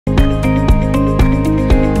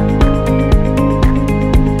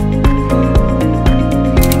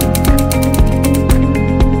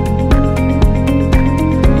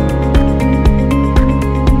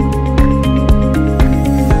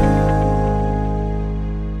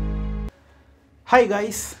Hi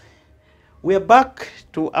guys, we are back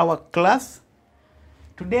to our class.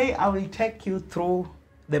 Today I will take you through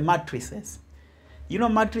the matrices. You know,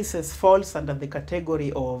 matrices falls under the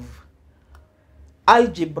category of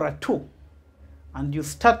Algebra 2, and you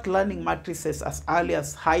start learning matrices as early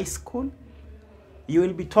as high school. You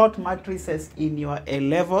will be taught matrices in your A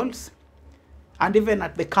levels and even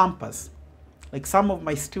at the campus. Like some of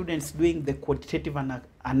my students doing the quantitative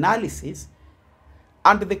analysis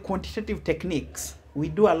and the quantitative techniques, we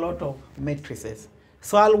do a lot of matrices.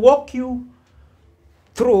 So I'll walk you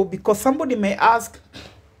through, because somebody may ask,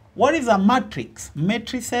 what is a matrix?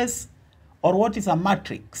 Matrices, or what is a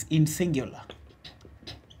matrix in singular?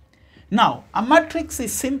 Now, a matrix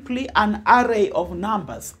is simply an array of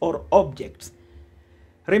numbers or objects.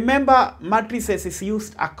 Remember, matrices is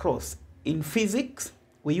used across. In physics,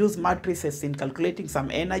 we use matrices in calculating some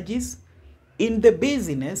energies. In the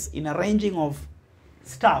business, in arranging of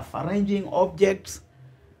stuff, arranging objects,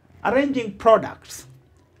 arranging products.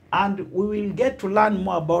 And we will get to learn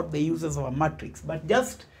more about the uses of a matrix, but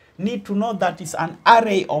just need to know that it's an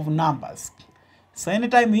array of numbers. So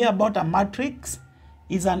anytime you hear about a matrix,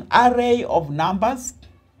 it's an array of numbers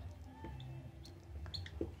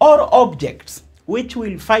or objects, which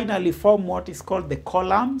will finally form what is called the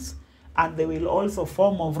columns, and they will also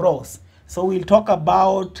form of rows. So we'll talk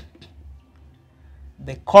about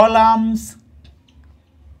the columns,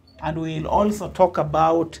 and we'll also talk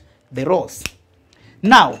about the rows.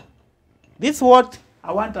 Now, this is what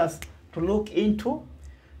I want us to look into.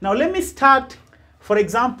 Now let me start, for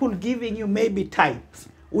example, giving you maybe types.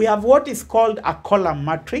 We have what is called a column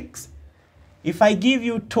matrix. If I give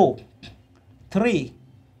you 2, 3,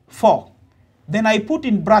 4, then I put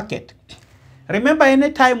in bracket. Remember,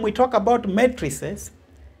 anytime we talk about matrices,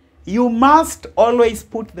 you must always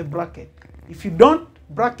put the bracket. If you don't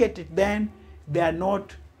bracket it, then they are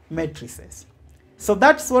not matrices. So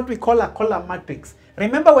that's what we call a column matrix.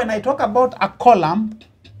 Remember, when I talk about a column,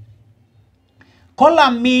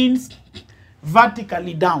 column means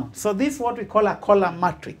vertically down. So this is what we call a column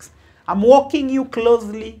matrix. I'm walking you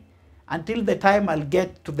closely until the time I'll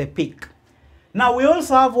get to the peak. Now we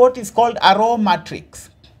also have what is called a row matrix.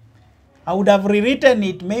 I would have rewritten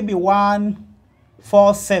it maybe 1,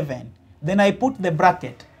 4, 7. Then I put the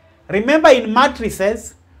bracket. Remember, in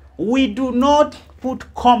matrices, we do not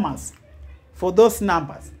put commas for those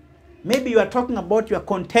numbers. Maybe you are talking about your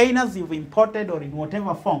containers you've imported or in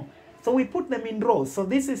whatever form. So we put them in rows. So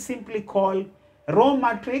this is simply called row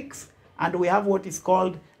matrix, and we have what is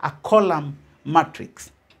called a column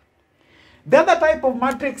matrix. The other type of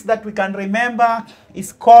matrix that we can remember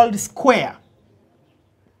is called square.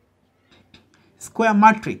 Square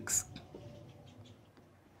matrix.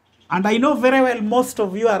 And I know very well most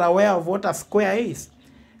of you are aware of what a square is.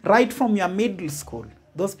 Right from your middle school,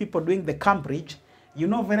 those people doing the Cambridge, you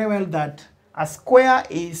know very well that a square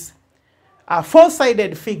is a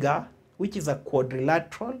four-sided figure, which is a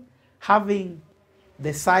quadrilateral, having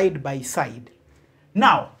the side by side.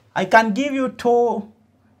 Now, I can give you 2,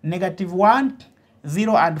 -1,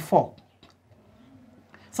 0, and 4.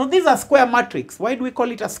 So these are square matrix. Why do we call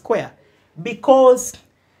it a square? Because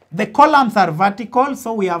the columns are vertical,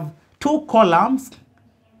 so we have 2 columns,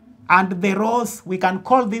 and the rows, we can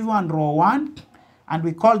call this one row 1, and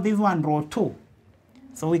we call this one row 2.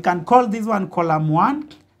 So we can call this one column 1,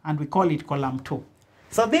 and we call it column 2.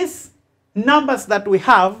 So these numbers that we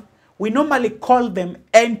have, we normally call them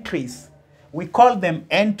entries. We call them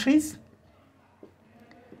entries.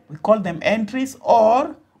 We call them entries,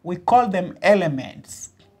 or we call them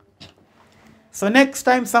elements. So next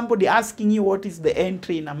time somebody asking you what is the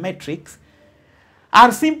entry in a matrix,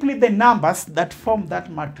 are simply the numbers that form that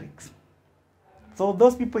matrix. So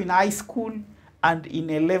those people in high school and in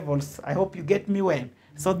A levels, I hope you get me well.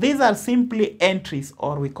 So these are simply entries,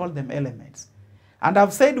 or we call them elements. And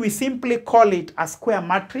I've said we simply call it a square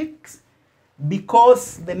matrix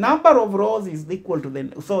because the number of rows is equal to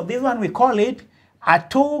the, so this one we call it a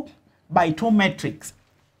 2 by 2 matrix.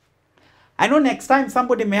 I know next time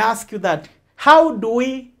somebody may ask you that, how do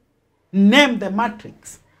we name the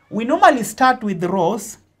matrix? We normally start with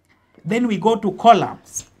rows, then we go to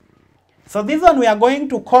columns. So this one we are going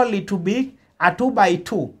to call it to be a 2 by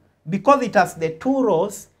 2 because it has the 2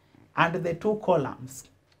 rows and the 2 columns.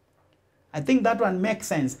 I think that one makes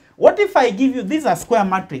sense. What if I give you, these are square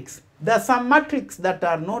matrix. There are some matrix that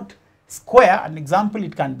are not square. An example,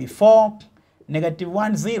 it can be 4,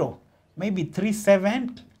 -1, 0, maybe 3,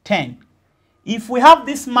 7, 10. If we have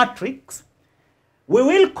this matrix, we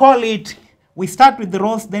will call it, we start with the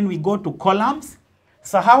rows, then we go to columns.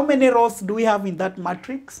 So how many rows do we have in that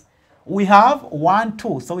matrix? We have 1,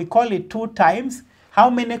 2. So we call it 2 times. How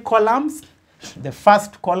many columns? the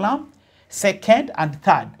first column, second, and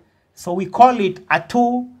third. So we call it a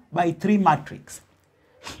 2 by 3 matrix.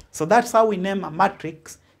 So that's how we name a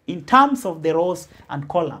matrix in terms of the rows and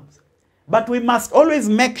columns. But we must always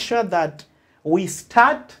make sure that we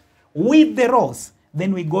start with the rows,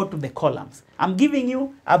 then we go to the columns. I'm giving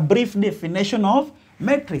you a brief definition of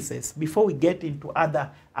matrices before we get into other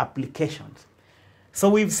applications. So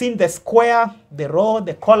we've seen the square, the row,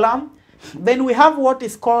 the column. Then we have what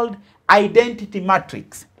is called identity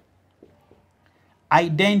matrix.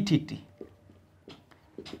 Identity.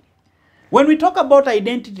 When we talk about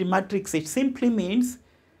identity matrix, it simply means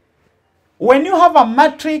when you have a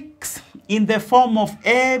matrix in the form of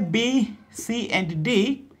A, B, C, and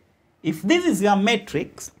D, if this is your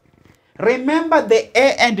matrix, remember the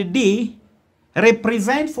A and D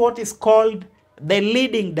represents what is called the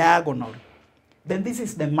leading diagonal. Then this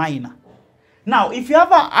is the minor. Now, if you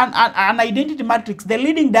have an identity matrix, the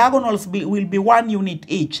leading diagonals will be 1 unit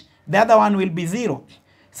each. The other one will be 0.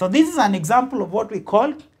 So this is an example of what we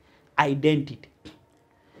call identity.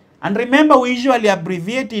 And remember, we usually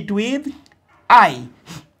abbreviate it with I.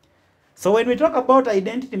 So when we talk about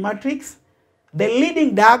identity matrix, the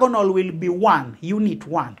leading diagonal will be 1, unit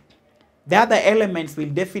 1. The other elements will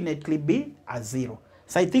definitely be a 0.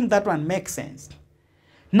 So I think that one makes sense.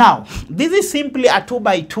 Now, this is simply a 2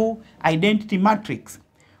 by 2 identity matrix.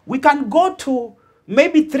 We can go to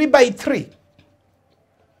maybe 3 by 3.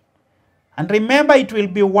 And remember, it will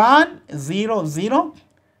be 1, 0, 0,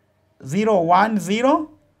 0, 1,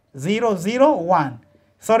 0, 0, 0, 1.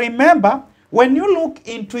 So remember, when you look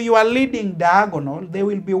into your leading diagonal, there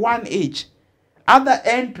will be 1 each. Other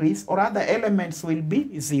entries or other elements will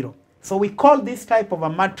be 0. So we call this type of a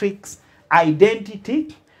matrix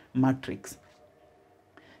identity matrix.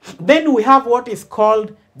 Then we have what is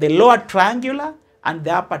called the lower triangular and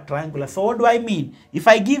the upper triangular. So what do I mean? If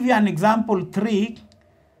I give you an example, 3,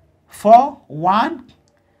 4, 1,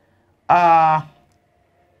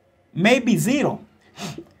 maybe 0.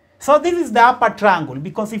 So this is the upper triangle,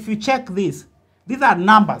 because if you check this, these are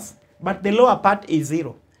numbers, but the lower part is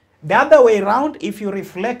 0. The other way around, if you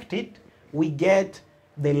reflect it, we get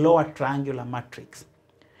the lower triangular matrix.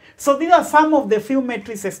 So these are some of the few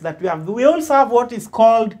matrices that we have. We also have what is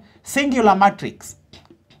called singular matrix.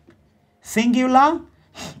 Singular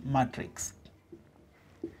matrix.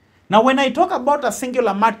 Now when I talk about a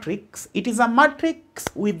singular matrix, it is a matrix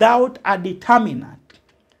without a determinant.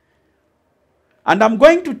 And I'm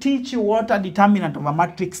going to teach you what a determinant of a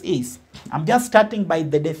matrix is. I'm just starting by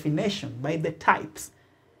the definition, by the types.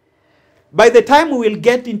 By the time we will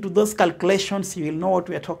get into those calculations, you will know what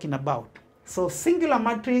we are talking about. So singular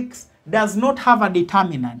matrix does not have a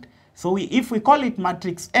determinant. So if we call it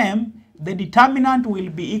matrix M, the determinant will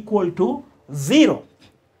be equal to 0.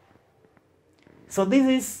 So this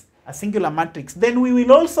is a singular matrix. Then we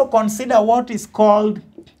will also consider what is called,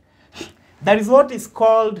 that is what is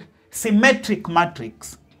called symmetric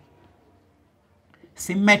matrix.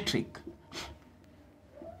 Symmetric.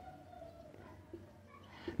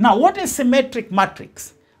 Now, what is symmetric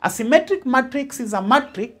matrix? A symmetric matrix is a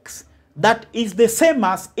matrix that is the same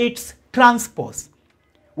as its transpose,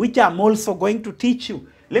 which I'm also going to teach you.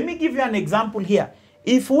 Let me give you an example here.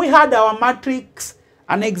 If we had our matrix,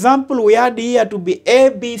 an example we had here to be A,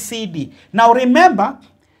 B, C, D. Now remember,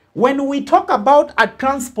 when we talk about a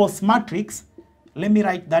transpose matrix, let me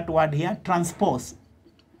write that word here, transpose.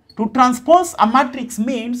 To transpose a matrix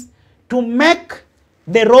means to make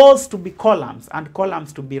the rows to be columns and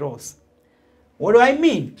columns to be rows. What do I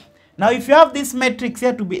mean? Now if you have this matrix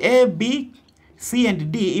here to be A, B, C,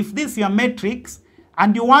 and D, if this is your matrix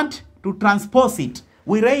and you want to transpose it,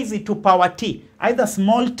 we raise it to power t, either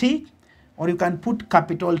small t or you can put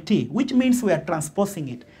capital T, which means we are transposing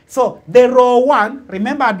it. So the row 1,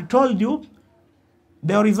 remember I told you,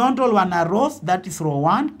 the horizontal one are rows, that is row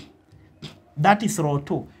 1, that is row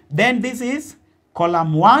 2. Then this is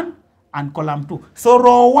column 1 and column 2. So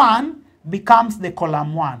row 1 becomes the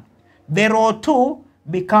column 1. The row 2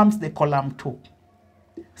 becomes the column 2.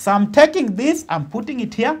 So I'm taking this, I'm putting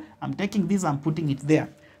it here, I'm taking this, I'm putting it there.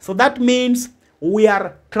 So that means we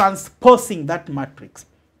are transposing that matrix.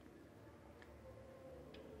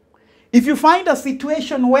 If you find a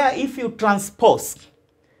situation where if you transpose,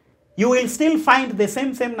 you will still find the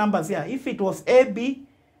same numbers here. If it was AB,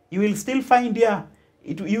 you will still find here,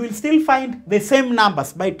 you will still find the same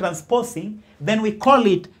numbers by transposing, then we call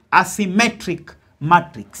it a symmetric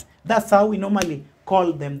matrix. That's how we normally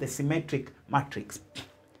call them, the symmetric matrix.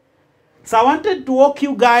 So I wanted to walk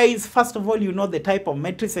you guys, first of all, you know the type of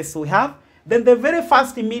matrices we have. Then the very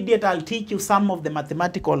first immediate, I'll teach you some of the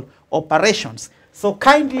mathematical operations. So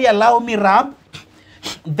kindly allow me, Rab.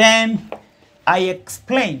 Then I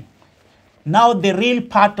explain now the real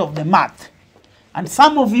part of the math. And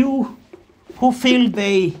some of you who feel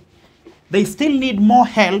they still need more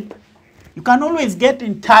help, you can always get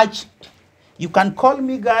in touch. You can call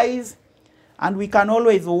me, guys, and we can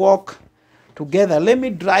always work together. Let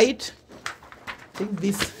me dry it. Take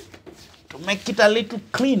this to make it a little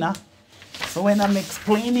cleaner, so when I'm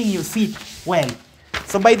explaining, you see it well.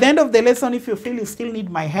 So by the end of the lesson, if you feel you still need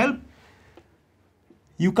my help,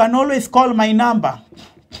 you can always call my number.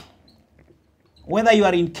 Whether you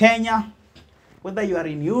are in Kenya, whether you are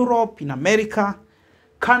in Europe, in America,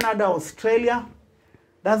 Canada, Australia,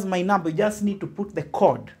 that's my number. You just need to put the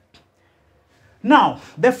code. Now,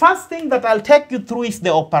 the first thing that I'll take you through is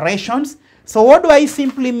the operations. So what do I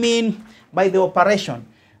simply mean by the operation?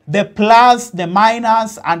 The plus, the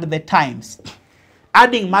minus, and the times.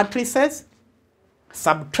 Adding matrices,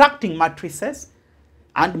 subtracting matrices,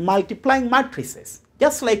 and multiplying matrices,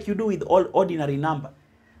 just like you do with all ordinary number.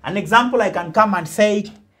 An example, I can come and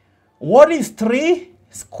say, what is 3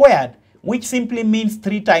 squared? Which simply means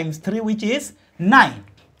 3 times 3, which is 9.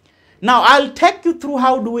 Now, I'll take you through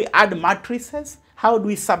how do we add matrices, how do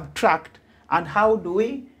we subtract, and how do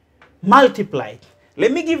we multiply.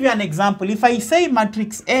 Let me give you an example. If I say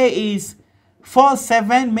matrix A is 4,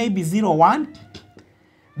 7, maybe 0, 1,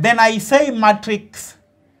 then I say matrix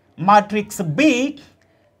B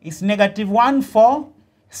is negative 1, 4,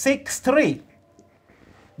 6, 3.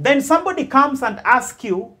 Then somebody comes and asks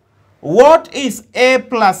you, what is A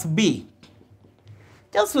plus B?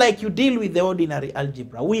 Just like you deal with the ordinary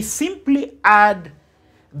algebra, we simply add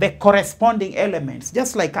the corresponding elements,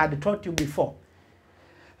 just like I had taught you before.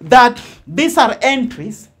 That these are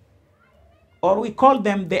entries, or we call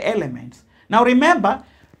them the elements. Now remember,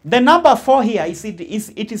 the number 4 here,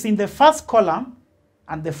 it is in the first column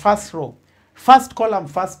and the first row. First column,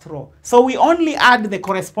 first row. So we only add the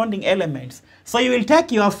corresponding elements. So you will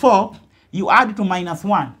take your 4, you add to minus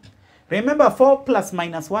 1. Remember, 4 plus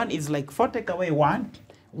minus 1 is like 4 take away 1,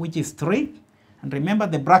 which is 3. And remember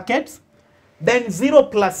the brackets. Then 0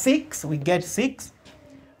 plus 6, we get 6.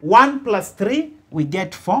 1 plus 3, we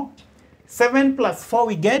get 4. 7 plus 4,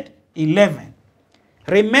 we get 11.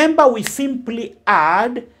 Remember, we simply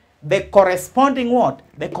add the corresponding what?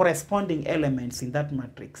 The corresponding elements in that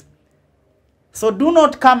matrix. So do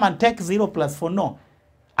not come and take 0 plus 4, no.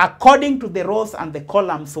 According to the rows and the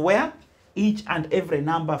columns where each and every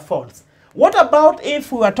number falls. What about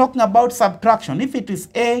if we were talking about subtraction? If it is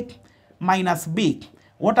A minus B,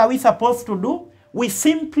 what are we supposed to do? We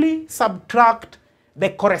simply subtract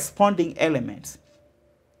the corresponding elements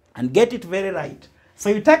and get it very right. So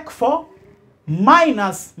you take 4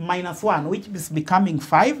 minus minus 1, which is becoming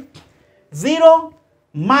 5. 0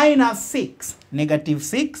 minus 6, negative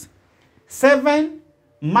 6. 7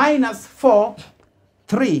 minus 4,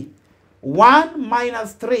 3. 1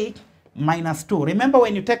 minus 3, minus 2. Remember,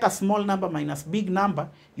 when you take a small number minus big number,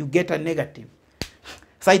 you get a negative.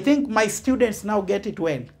 So I think my students now get it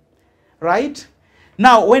well, right?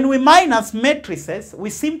 Now, when we minus matrices, we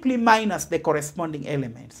simply minus the corresponding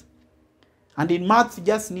elements. And in maths, you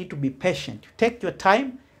just need to be patient. You take your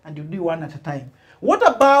time and you do one at a time. What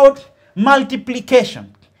about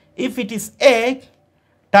multiplication? If it is A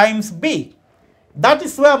times B, that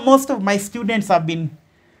is where most of my students have been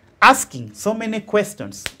asking so many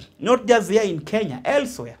questions, not just here in Kenya,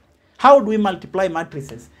 elsewhere. How do we multiply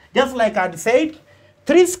matrices? Just like I had said,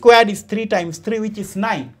 3 squared is 3 times 3, which is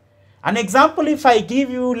 9. An example, if I give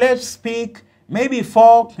you, let's speak, maybe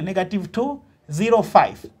 4, negative 2, 0,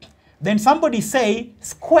 5. Then somebody say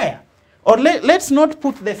square. Or let's not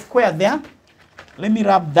put the square there. Let me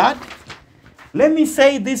rub that. Let me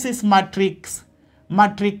say this is matrix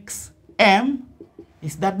M.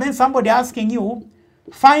 Is that then somebody asking you,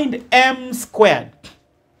 find M squared.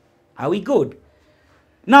 Are we good?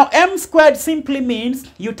 Now, M squared simply means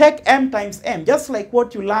you take M times M, just like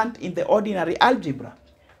what you learned in the ordinary algebra,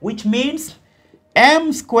 which means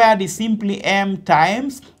M squared is simply M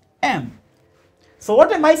times M. So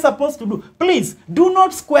what am I supposed to do? Please, do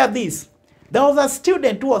not square this. There was a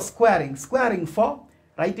student who was squaring 4,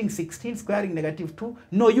 writing 16, squaring negative 2.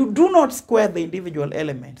 No, you do not square the individual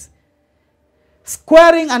elements.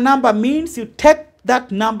 Squaring a number means you take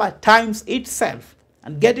that number times itself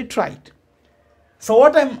and get it right. So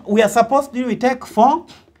what we are supposed to do, we take 4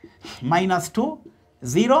 minus 2,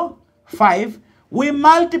 0, 5. We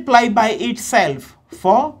multiply by itself.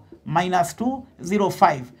 4 minus 2, 0,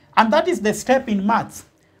 5. And that is the step in maths,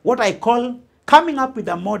 what I call coming up with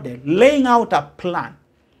a model, laying out a plan.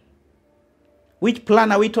 Which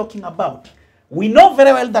plan are we talking about? We know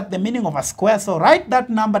very well that the meaning of a square, so write that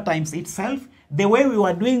number times itself the way we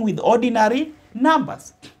were doing with ordinary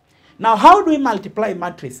numbers. Now, how do we multiply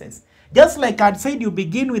matrices? Just like I'd said, you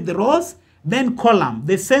begin with the rows, then column.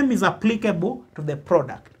 The same is applicable to the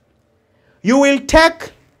product. You will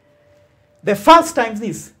take the first times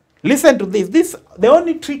this. Listen to this. This the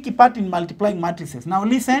only tricky part in multiplying matrices. Now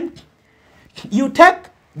listen. You take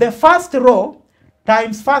the first row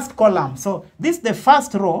times first column. So this is the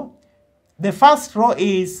first row. The first row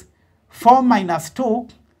is 4 minus 2.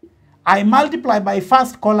 I multiply by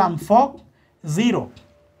first column 4, 0.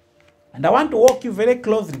 And I want to walk you very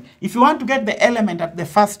closely. If you want to get the element at the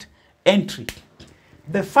first entry,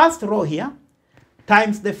 the first row here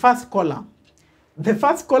times the first column. The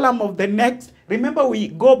first column of the next, remember we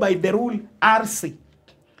go by the rule RC.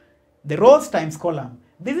 The rows times column.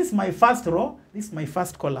 This is my first row, this is my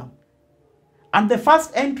first column. And the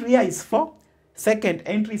first entry here is 4, second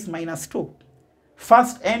entry is minus 2.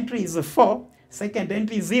 First entry is 4, second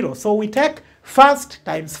entry is 0. So we take first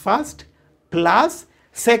times first plus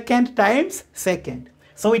second times second.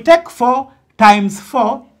 So we take 4 times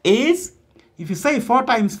 4 is, if you say 4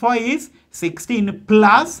 times 4 is 16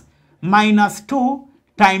 plus minus 2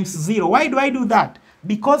 times 0. Why do I do that?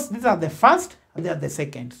 Because these are the first and they are the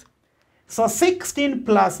seconds. So 16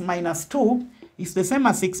 plus minus 2 is the same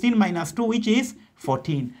as 16 minus 2, which is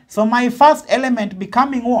 14. So my first element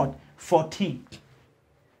becoming what? 14.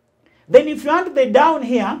 Then if you want the down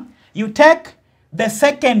here, you take the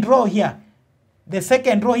second row here. The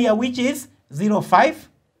second row here, which is 0, 5.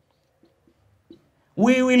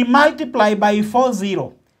 We will multiply by 4,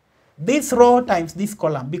 0. This row times this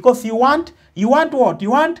column. Because you want what?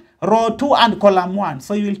 You want row 2 and column 1.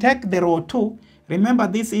 So you will take the row 2. Remember,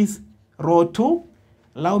 this is row 2.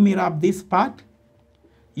 Allow me to wrap this part.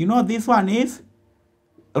 You know this one is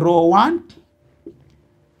row 1.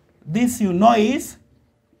 This you know is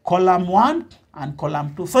column 1 and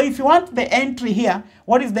column 2. So if you want the entry here,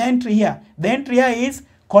 what is the entry here? The entry here is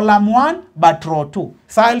column 1 but row 2.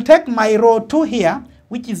 So I'll take my row 2 here,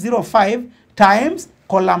 which is 0, 5, times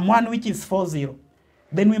column 1, which is 4, 0.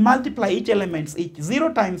 Then we multiply each element. Each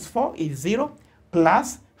 0 times 4 is 0,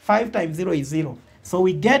 plus 5 times 0 is 0. So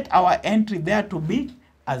we get our entry there to be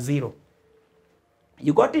a 0.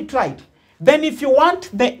 You got it right. Then if you want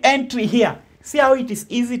the entry here, see how it is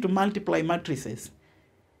easy to multiply matrices.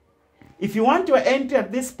 If you want your entry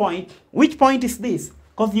at this point, which point is this?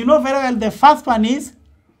 Because you know very well the first one is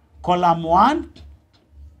column 1,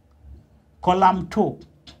 column 2.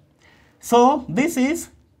 So this is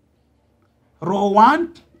row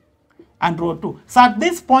 1 and row 2. So at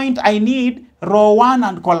this point I need row 1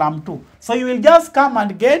 and column 2. So you will just come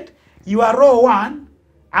and get your row 1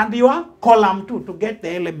 and your column 2 to get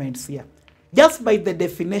the elements here. Just by the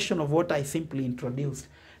definition of what I simply introduced.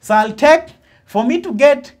 So I'll take, for me to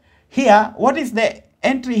get here, what is the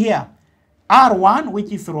entry here? R1,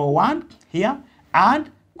 which is row 1 here, and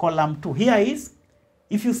column 2. Here is,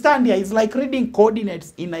 if you stand here, it's like reading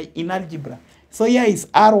coordinates in algebra. So here is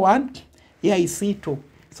R1, here is C2.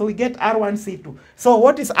 So we get R1, C2. So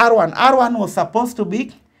what is R1? R1 was supposed to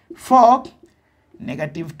be 4,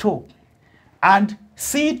 negative 2. And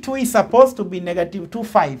C2 is supposed to be negative 2,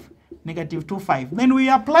 5. Negative 2, 5. Then we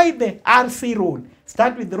apply the RC rule.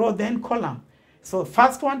 Start with row, then column. So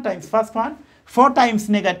first one times first one. 4 times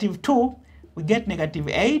negative 2, we get negative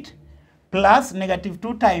 8. Plus negative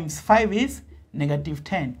 2 times 5 is negative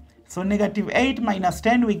 10. So negative 8 minus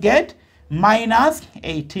 10, we get minus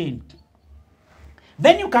 18.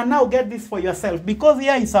 Then you can now get this for yourself. Because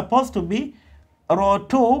here is supposed to be row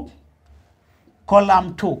 2,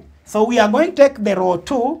 column 2. So we are going to take the row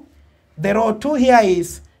 2. The row 2 here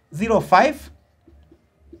is 0, 5.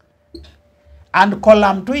 And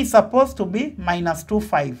column 2 is supposed to be minus 2,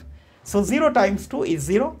 5. So 0 times 2 is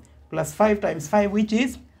 0, plus 5 times 5, which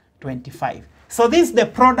is 25. So this is the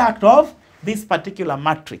product of this particular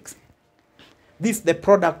matrix. This is the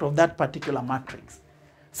product of that particular matrix.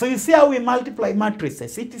 So you see how we multiply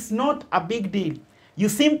matrices. It is not a big deal. You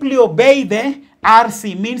simply obey the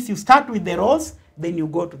RC, means you start with the rows, then you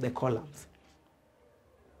go to the columns.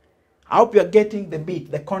 I hope you are getting the beat,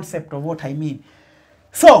 the concept of what I mean.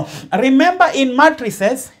 So remember, in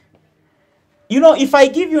matrices, you know, if I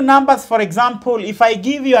give you numbers, for example, if I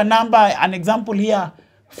give you a number, an example here,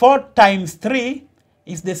 4 times 3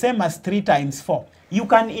 is the same as 3 times 4. You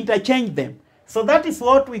can interchange them. So that is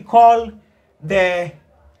what we call the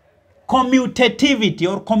commutativity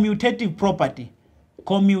or commutative property.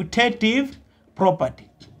 Commutative property.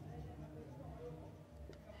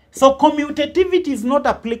 So commutativity is not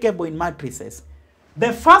applicable in matrices.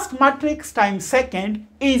 The first matrix times second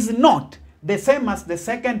is not the same as the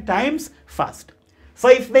second times first. So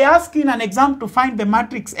if they ask you in an exam to find the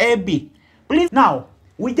matrix AB, please, now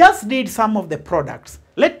we just did some of the products.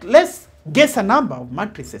 Let let's guess a number of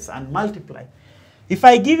matrices and multiply. If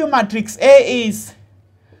I give you matrix A is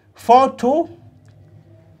 4, 2,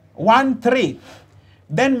 1, 3,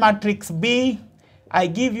 then matrix B, I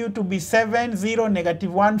give you to be 7, 0,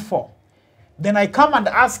 negative 1, 4. Then I come and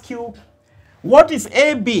ask you, what is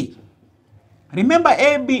AB? Remember,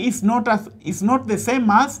 AB is not the same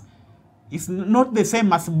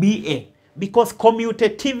as BA, because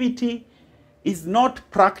commutativity is not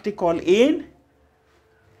practical in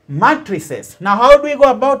matrices. Now, how do we go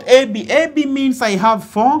about AB? AB means I have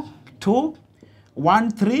 4, 2,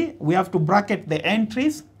 1, 3. We have to bracket the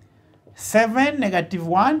entries. 7, negative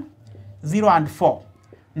 1, 0, and 4.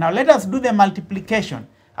 Now, let us do the multiplication.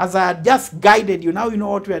 As I had just guided you, now you know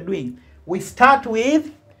what we are doing. We start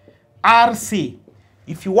with RC.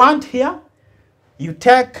 If you want here, you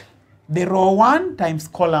take the row 1 times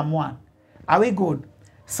column 1. Are we good?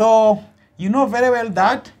 So, you know very well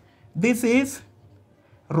that this is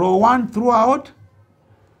row 1 throughout,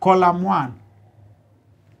 column 1.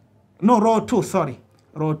 No, row 2, sorry.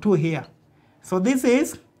 Row 2 here. So, this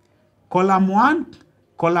is column 1,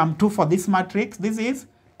 column 2 for this matrix. This is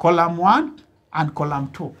column 1 and column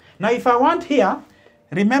 2. Now, if I want here,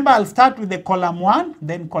 remember I'll start with the column 1,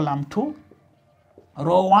 then column 2,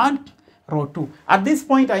 row 1, row 2. At this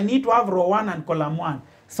point, I need to have row 1 and column 1.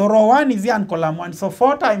 So, row 1 is here and column 1. So,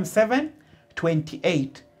 4 times 7,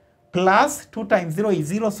 28. Plus 2 times 0 is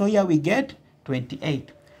 0. So, here we get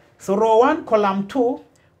 28. So, row 1, column 2,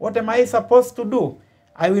 what am I supposed to do?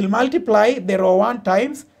 I will multiply the row 1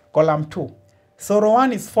 times column 2. So, row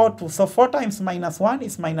 1 is 4, 2. So, 4 times minus 1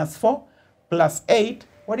 is minus 4 plus 8.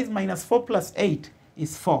 What is minus 4 plus 8?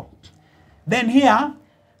 Is 4. Then here,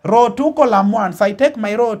 row 2, column 1. So, I take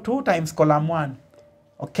my row 2 times column 1.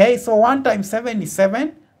 Okay, so 1 times 7 is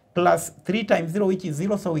 7 plus 3 times 0, which is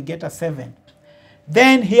 0. So, we get a 7.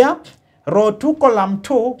 Then here, row 2, column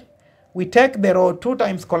 2. We take the row 2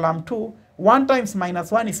 times column 2. 1 times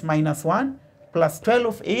minus 1 is minus 1 plus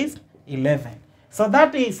 12 is 11. So,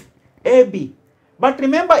 that is AB. But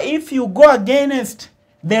remember, if you go against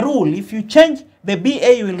the rule, if you change the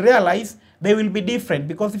BA, you will realize they will be different.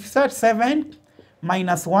 Because if you start 7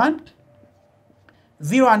 minus 1,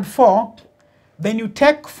 0 and 4, then you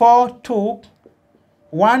take 4, 2,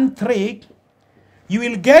 1, 3, you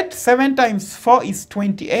will get 7 times 4 is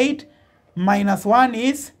 28, minus 1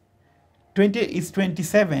 is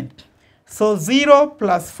 27. So 0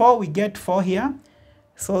 plus 4, we get 4 here.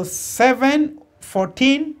 So 7,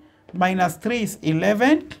 14, minus 3 is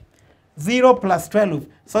 11, 0 plus 12.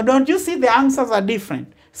 So don't you see the answers are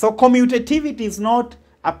different? So commutativity is not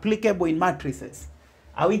applicable in matrices.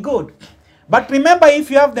 Are we good? But remember, if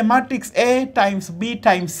you have the matrix A times B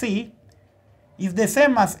times C is the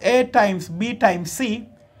same as A times B times C,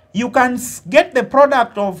 you can get the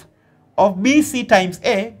product of BC times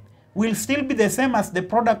A will still be the same as the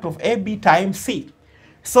product of AB times C.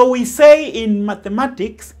 So we say in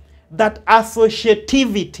mathematics that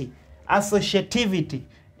associativity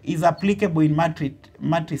is applicable in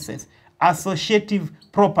matrices. Associative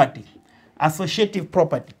property.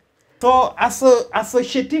 So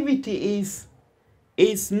associativity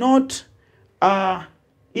is not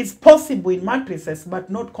is possible in matrices, but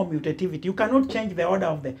not commutativity. You cannot change the order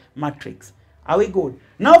of the matrix. Are we good?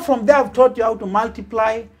 Now from there I've taught you how to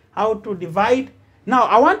multiply, how to divide. Now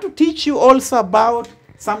I want to teach you also about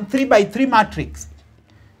some 3 by 3 matrix.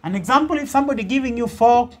 An example, if somebody giving you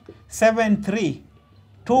 4, 7, 3,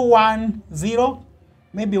 2, 1, 0,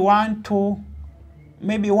 maybe 1, 2,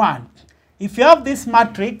 maybe 1. If you have this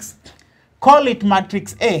matrix, call it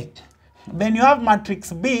matrix A. Then you have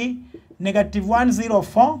matrix B, negative 1, 0,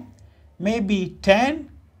 4, maybe 10,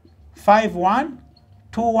 5, 1,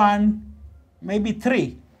 2, 1, maybe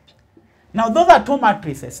 3. Now those are 2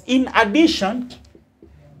 matrices. In addition,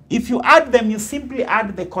 if you add them, you simply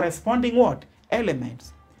add the corresponding what?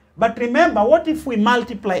 Elements. But remember, what if we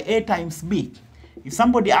multiply A times B? If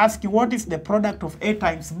somebody asks you what is the product of A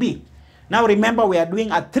times B? Now remember, we are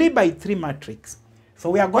doing a 3 by 3 matrix. So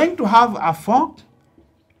we are going to have a 4,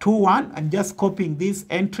 2, 1. I'm just copying these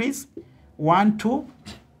entries. 1, 2,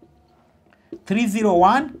 3, 0,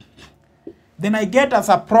 1. Then I get as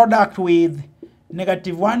a product with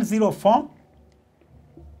negative 1, 0, 4,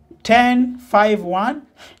 10, 5, 1,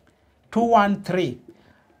 2, 1, 3.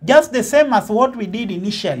 Just the same as what we did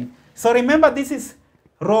initially. So remember, this is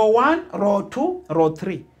row 1, row 2, row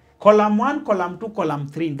 3. Column 1, column 2, column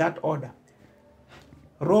 3 in that order.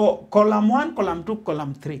 Column 1, column 2,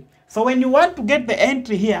 column 3. So when you want to get the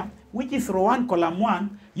entry here, which is row 1, column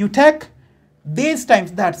 1, you take this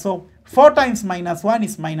times that. So 4 times minus 1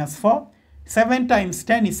 is minus 4. 7 times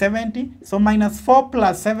 10 is 70. So minus 4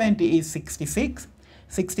 plus 70 is 66.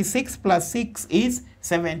 66 plus 6 is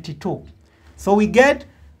 72. So we get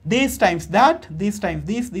this times that, this times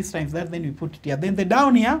this times that, then we put it here. Then the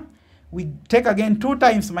down here, we take again 2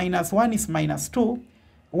 times minus 1 is minus 2.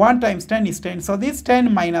 1 times 10 is 10. So this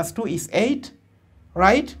 10 minus 2 is 8,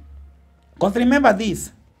 right? Because remember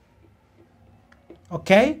this.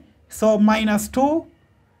 Okay? So minus 2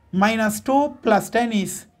 plus 10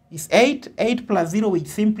 is 8. 8 plus 0, we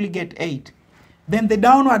simply get 8. Then the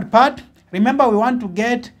downward part, remember we want to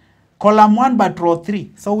get column 1 but row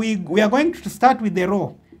 3. So we are going to start with the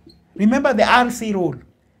row. Remember the RC rule.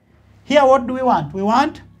 Here what do we want? We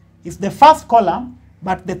want is the first column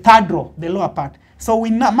but the third row, the lower part. So we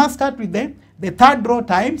must start with the third row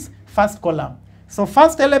times first column. So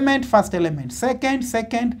first element,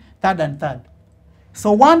 second, third and third.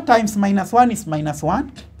 So 1 times minus 1 is minus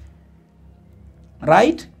 1,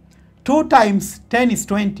 right? 2 times 10 is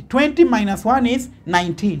 20. 20 minus 1 is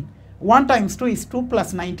 19. 1 times 2 is 2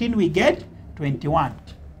 plus 19, we get 21.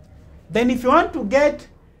 Then if you want to get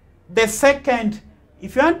the second,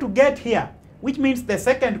 if you want to get here, which means the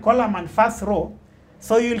second column and first row,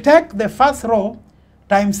 so you'll take the first row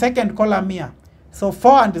times second column here. So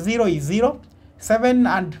 4 and 0 is 0. 7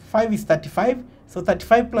 and 5 is 35. So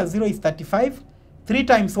 35 plus 0 is 35. 3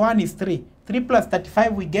 times 1 is 3. 3 plus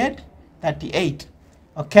 35 we get 38.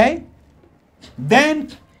 Okay? Then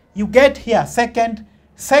you get here second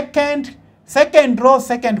row,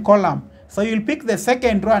 second column. So you'll pick the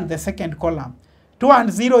second row and the second column. 2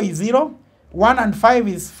 and 0 is 0. 1 and 5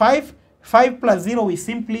 is 5. 5 plus 0 we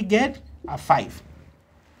simply get a 5.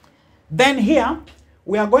 Then here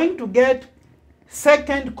we are going to get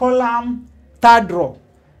second column, third row.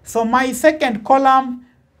 So my second column,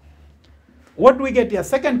 what do we get here?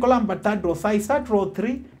 Second column but third row. So I start row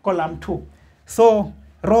 3, column 2. So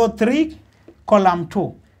row 3, column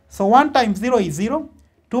 2. So 1 times 0 is 0.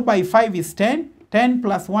 2 by 5 is 10. 10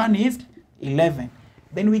 plus 1 is 11.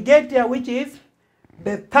 Then we get here which is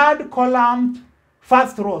the third column,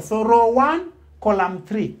 first row. So row 1, column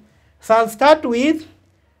 3. So I'll start with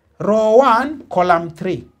row 1, column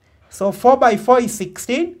 3. So 4 by 4 is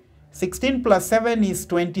 16. 16 plus 7 is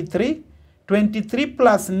 23. 23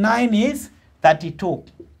 plus 9 is 32.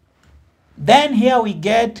 Then here we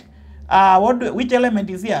get, which element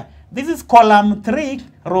is here? This is column 3,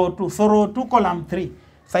 row 2. So row 2, column 3.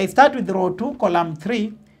 So I start with row 2, column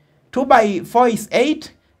 3. 2 by 4 is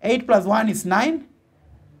 8. 8 plus 1 is 9.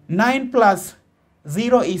 9 plus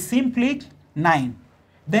 0 is simply 9.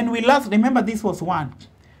 Then we last, remember this was 1.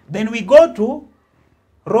 Then we go to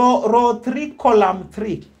row 3, column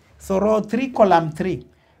 3. So row 3, column 3.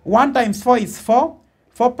 1 times 4 is 4.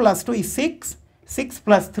 4 plus 2 is 6. 6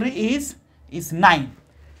 plus 3 is 9.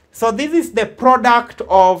 So this is the product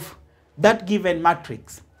of that given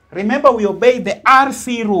matrix. Remember we obey the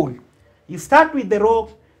RC rule. You start with the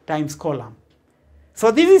row times column.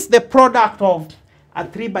 So this is the product of a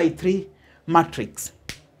 3 by 3 matrix.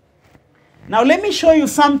 Now let me show you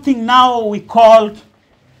something now we call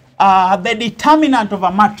the determinant of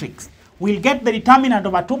a matrix. We'll get the determinant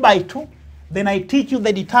of a 2 by 2. Then I teach you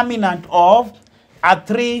the determinant of a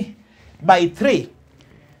 3 by 3.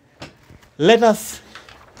 Let us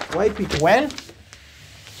wipe it well.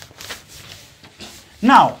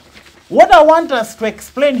 Now, what I want us to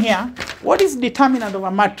explain here, what is determinant of a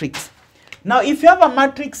matrix? Now, if you have a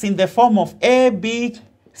matrix in the form of A, B,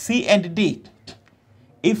 C, and D,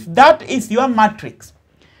 if that is your matrix,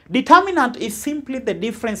 determinant is simply the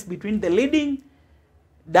difference between the leading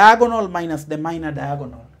diagonal minus the minor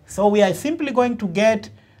diagonal. So we are simply going to get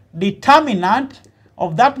determinant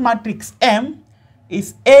of that matrix M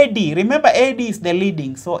is AD. Remember AD is the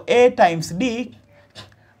leading. So A times D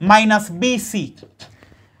minus BC.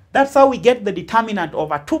 That's how we get the determinant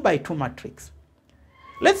of a 2 by 2 matrix.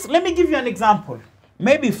 Let me give you an example.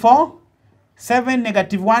 Maybe 4, 7,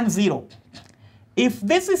 negative 1, 0. If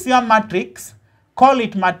this is your matrix, call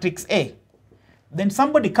it matrix A. Then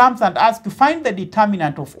somebody comes and asks to find the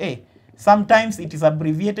determinant of A. Sometimes it is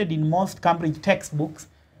abbreviated in most Cambridge textbooks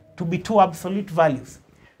to be 2 absolute values.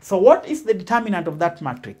 So what is the determinant of that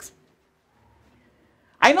matrix?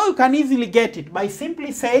 I know you can easily get it by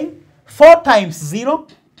simply saying 4 times 0,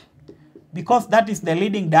 because that is the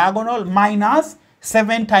leading diagonal, minus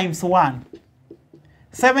 7 times 1.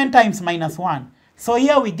 7 times minus 1. So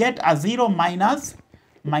here we get a 0 minus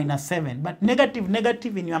 7. But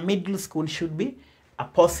negative in your middle school should be a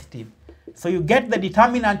positive. So you get the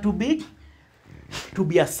determinant to be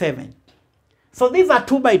a 7. So these are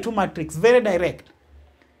 2 by 2 matrix, very direct.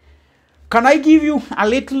 Can I give you a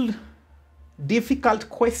little difficult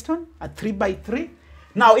question, a 3 by 3?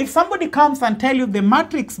 Now, if somebody comes and tell you the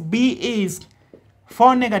matrix B is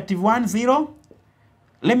 4, negative 1, 0,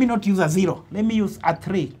 let me not use a 0. Let me use a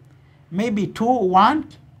 3. Maybe 2, 1.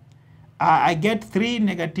 I get 3,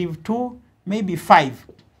 negative 2, maybe 5.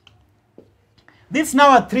 This is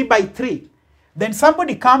now a 3 by 3. Then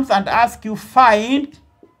somebody comes and asks you, find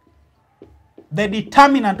the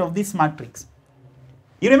determinant of this matrix.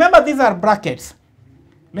 You remember these are brackets.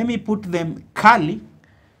 Let me put them curly.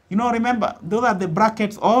 You know, remember, those are the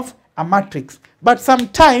brackets of a matrix. But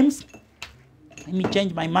sometimes, let me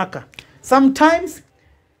change my marker. Sometimes,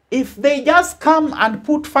 if they just come and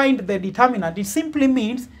find the determinant, it simply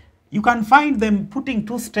means you can find them putting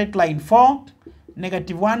two straight lines, 4,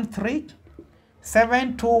 negative 1, 3,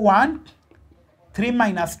 7, 2, 1, 3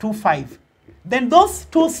 minus 2, 5. Then those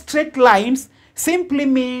two straight lines simply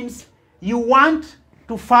means you want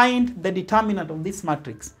to find the determinant of this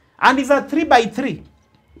matrix. And it's a 3 by 3.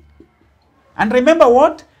 And remember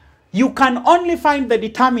what? You can only find the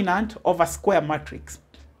determinant of a square matrix.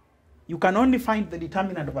 You can only find the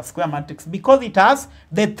determinant of a square matrix because it has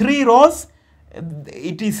the 3 rows.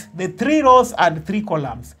 It is the 3 rows and 3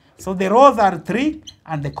 columns. So the rows are 3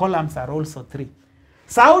 and the columns are also 3.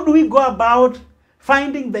 So how do we go about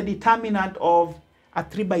finding the determinant of a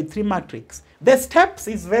 3 by 3 matrix? The steps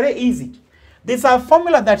is very easy. There's a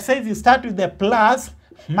formula that says you start with the plus,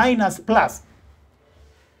 minus, plus.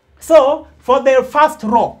 So for the first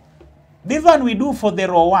row, this one we do for the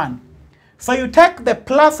row 1. So you take the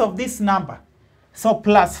plus of this number. So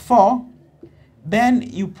plus 4, then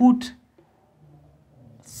you put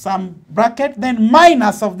some bracket, then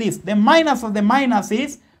minus of this. The minus of the minus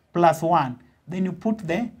is plus 1. Then you put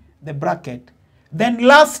the bracket. Then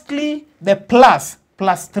lastly, the plus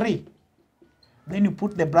 3. Then you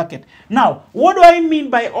put the bracket. Now, what do I mean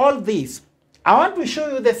by all this? I want to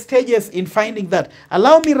show you the stages in finding that.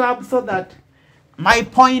 Allow me rub so that my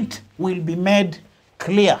point will be made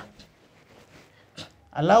clear.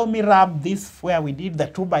 Allow me rub this where we did the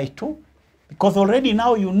 2 by 2. Because already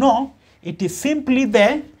now you know it is simply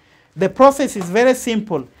there. The process is very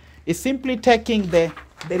simple. It's simply taking the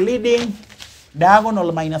leading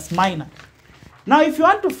diagonal minus minor. Now, if you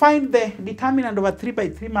want to find the determinant of a 3 by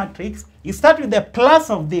 3 matrix, you start with the plus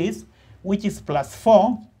of this, which is plus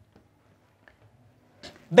 4.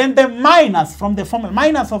 Then the minus from the formula,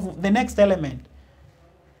 minus of the next element.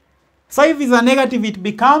 So if it's a negative, it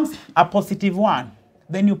becomes a positive 1.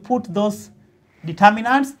 Then you put those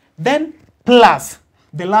determinants, then plus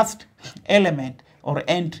the last element or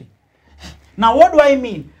entry. Now, what do I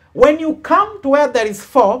mean? When you come to where there is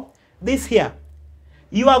 4, this here,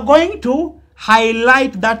 you are going to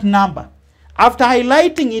highlight that number. After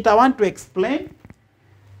highlighting it, I want to explain.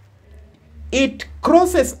 It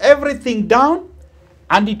crosses everything down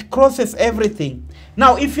and it crosses everything.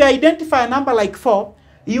 Now, if you identify a number like 4,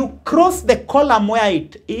 you cross the column where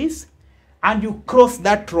it is and you cross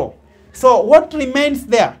that row. So what remains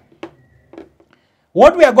there?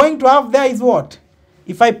 What we are going to have there is what?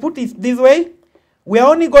 If I put it this way, we are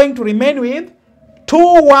only going to remain with 2,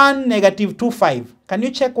 1, negative 2, 5. Can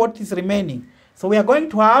you check what is remaining? So we are going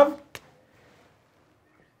to have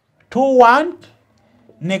 2, 1,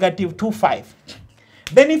 negative 2, 5.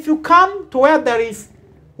 Then if you come to where there is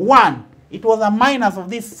 1, it was a minus of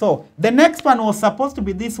this. So the next one was supposed to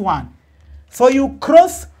be this one. So you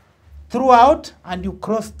cross throughout and you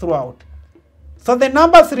cross throughout. So the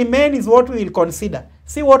numbers remain is what we will consider.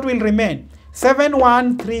 See what will remain. 7,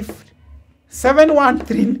 1, 3, 7, 1,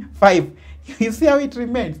 3, 5. You see how it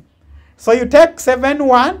remains. So you take 7,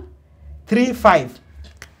 1, 3, 5.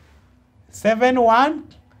 7, 1,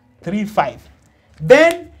 3, 5.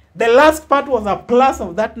 Then the last part was a plus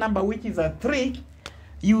of that number, which is a 3.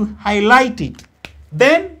 You highlight it.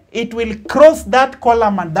 Then it will cross that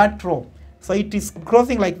column and that row. So it is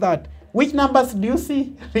crossing like that. Which numbers do you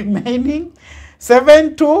see remaining?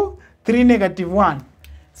 7, 2, 3, negative 1.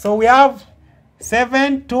 So we have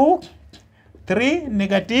 7, 2, 3,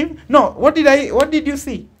 negative. No, what did you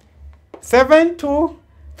see? 7, 2,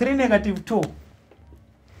 3, negative 2.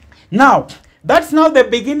 Now, that's now the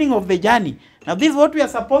beginning of the journey. Now, this is what we are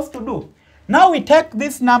supposed to do. Now, we take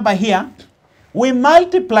this number here. We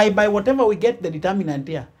multiply by whatever we get the determinant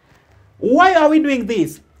here. Why are we doing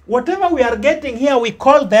this? Whatever we are getting here, we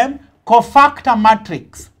call them cofactor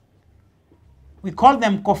matrix. We call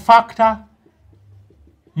them cofactor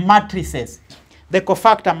matrices. The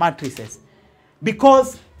cofactor matrices.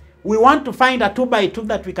 Because we want to find a 2 by 2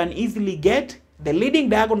 that we can easily get the leading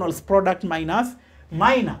diagonals product minus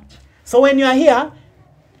minor. So when you are here,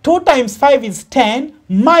 2 times 5 is 10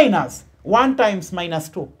 minus 1 times minus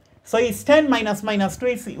 2. So it's 10 minus minus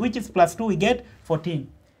 2, which is plus 2, we get 14.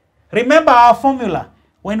 Remember our formula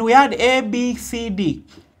when we had A, B, C, D.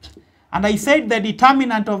 And I said the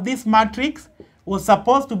determinant of this matrix was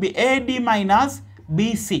supposed to be AD minus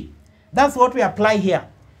BC. That's what we apply here.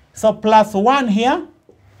 So plus 1 here.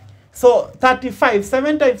 So 35,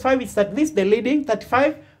 7 times 5 is that this, the leading,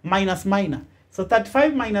 35 minus minor. So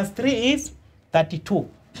 35 minus 3 is 32.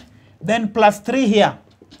 Then plus 3 here.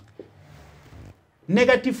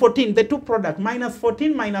 Negative 14, the two product, minus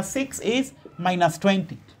 14 minus 6 is minus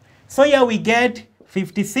 20. So here we get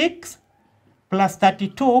 56 plus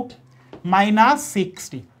 32 minus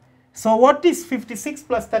 60. So what is 56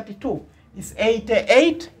 plus 32? Is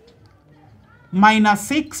 88 minus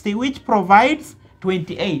 60, which provides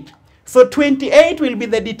 28. So 28 will be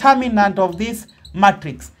the determinant of this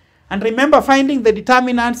matrix. And remember, finding the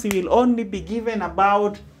determinants, you will only be given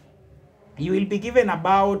about,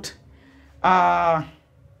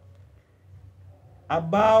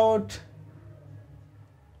 about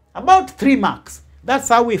 3 marks. That's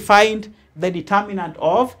how we find the determinant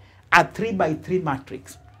of a 3 by 3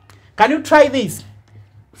 matrix. Can you try this?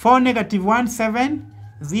 4, negative 1, 7,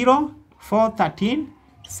 0, 4, 13,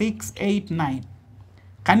 6, 8, 9.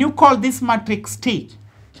 Can you call this matrix T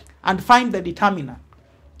and find the determinant?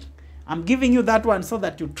 I'm giving you that one so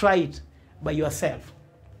that you try it by yourself.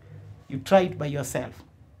 You try it by yourself.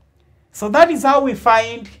 So that is how we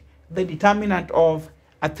find the determinant of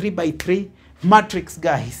a 3 by 3 matrix,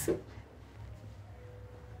 guys.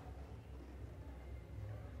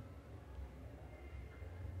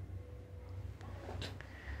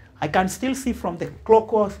 I can still see from the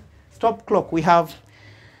clock, stop clock, we have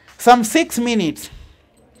some 6 minutes.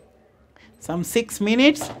 Some 6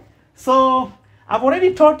 minutes. So I've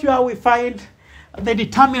already taught you how we find the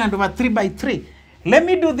determinant of a 3 by 3. Let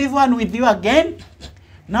me do this one with you again,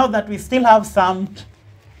 now that we still have some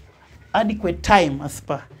adequate time as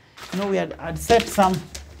per. You know, we had set some,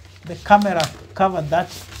 the camera covered that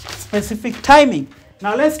specific timing.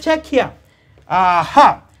 Now let's check here.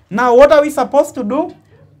 Now what are we supposed to do?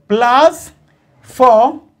 Plus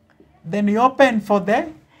 4, then we open for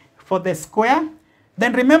the square.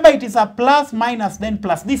 Then remember, it is a plus, minus, then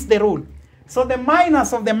plus. This is the rule. So the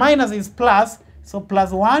minus of the minus is plus, so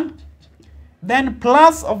plus 1. Then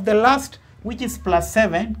plus of the last, which is plus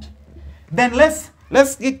 7. Then let's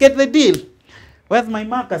get the deal. Where's my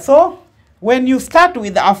marker? So when you start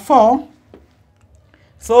with a 4,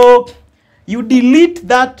 so you delete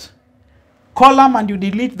that column and you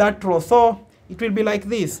delete that row. So it will be like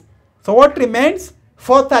this. So what remains?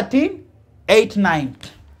 4, 13, 8, 9.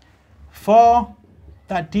 4,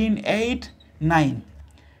 13, 8, 9.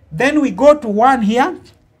 Then we go to 1 here.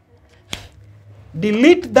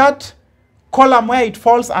 Delete that column where it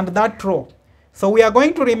falls and that row. So we are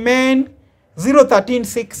going to remain 0, 13,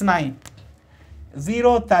 6, 9.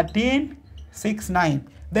 0, 13, 6, 9.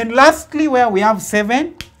 Then lastly, where we have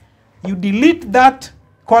 7, you delete that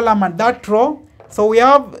column and that row. So we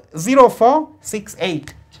have 0, 4, 6,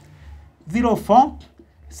 8. 0, 4,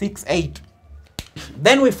 6, 8.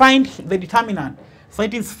 Then we find the determinant. So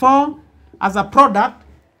it is 4 as a product.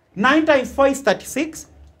 9 times 4 is 36.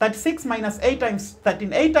 36 minus 8 times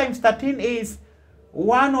 13. 8 times 13 is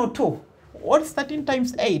 102. What's 13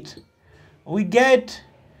 times 8? We get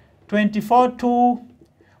 24 to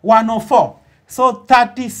 104. So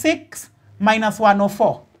 36 minus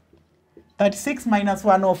 104. 36 minus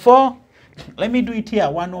 104. Let me do it here.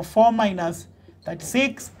 104 minus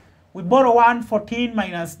 36. We borrow 1, 14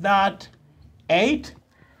 minus that 8.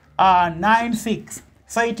 9, 6.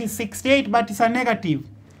 So it is 68, but it's a negative.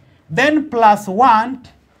 Then plus 1.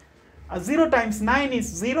 0 times 9 is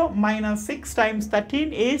 0. Minus 6 times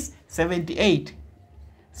 13 is 78.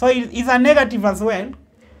 So it is a negative as well.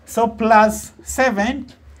 So plus 7.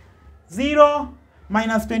 0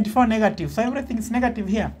 minus 24 negative. So everything is negative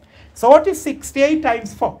here. So what is 68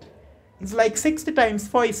 times 4? It's like 60 times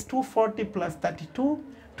 4 is 240 plus 32,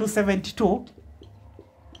 272.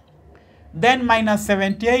 Then minus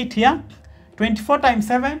 78 here. 24 times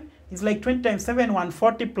 7 is like 20 times 7,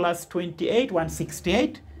 140 plus 28,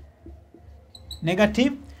 168.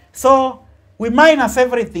 Negative. So we minus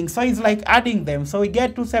everything. So it's like adding them. So we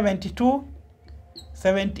get 272.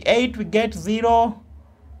 78 we get 0,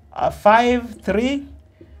 5, 3.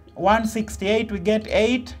 168 we get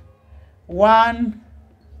 8, 1,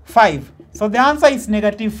 5. So the answer is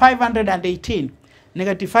negative 518.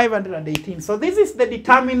 Negative 518. So this is the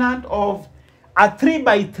determinant of a 3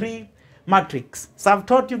 by 3 matrix. So I've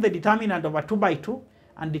taught you the determinant of a 2 by 2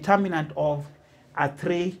 and determinant of a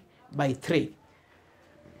 3 by 3.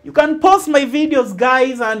 You can pause my videos,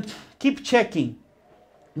 guys, and keep checking.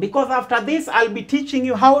 Because after this, I'll be teaching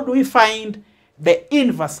you how do we find the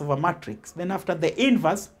inverse of a matrix. Then after the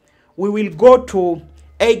inverse, we will go to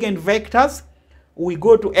eigenvectors, we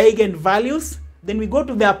go to eigenvalues, then we go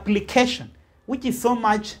to the application, which is so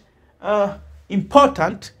much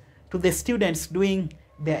important to the students doing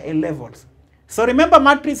their A-levels. So remember,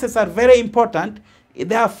 matrices are very important.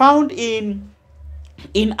 They are found in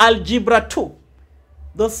Algebra 2,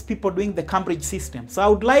 those people doing the Cambridge system. So I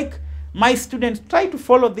would like my students try to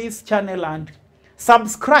follow this channel and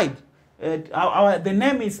subscribe. The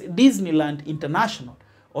name is Disneyland International,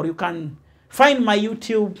 or you can find my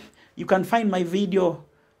YouTube, you can find my video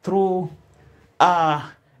through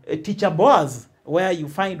Teacher Boaz, where you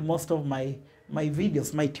find most of my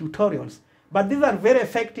videos, my tutorials. But these are very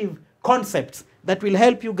effective concepts that will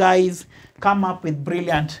help you guys come up with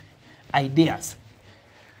brilliant ideas.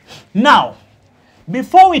 Now,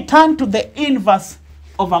 before we turn to the inverse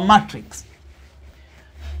of a matrix,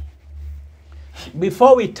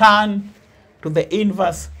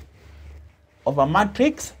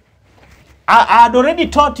 I had already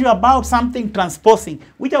taught you about something transposing,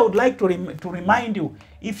 which I would like to remind you.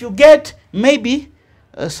 If you get maybe,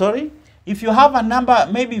 if you have a number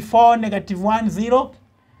maybe 4, -1, 0,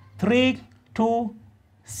 3, 2,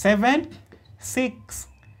 7, 6,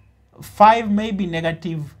 5, maybe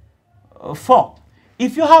 -4.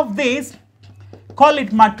 If you have this, call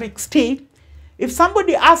it matrix T. If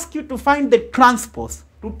somebody asks you to find the transpose,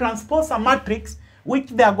 to transpose a matrix which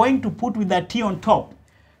they are going to put with a T on top,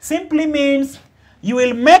 simply means you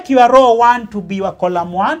will make your row 1 to be your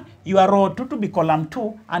column 1, your row 2 to be column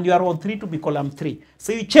 2, and your row 3 to be column 3.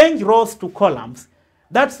 So you change rows to columns.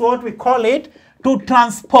 That's what we call it, to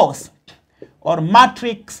transpose, or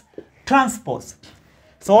matrix transpose.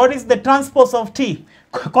 So what is the transpose of T?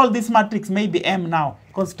 Call this matrix maybe M now,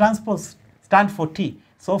 because transpose stands for T.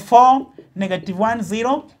 So 4, -1,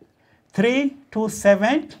 0, 3, 2,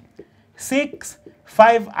 7, 6,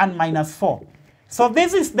 5, and -4. So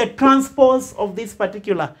this is the transpose of this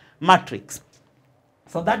particular matrix.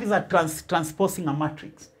 So that is a transposing a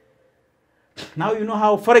matrix. Now you know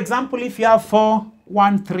how, for example, if you have 4,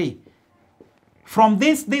 1, 3, from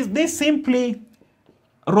this simply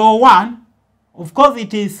row 1, of course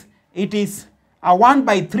it is a 1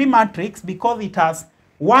 by 3 matrix because it has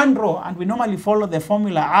one row, and we normally follow the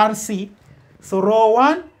formula RC. So row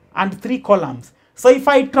 1 and 3 columns. So if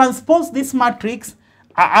I transpose this matrix,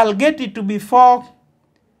 I'll get it to be 4,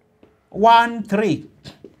 1, 3.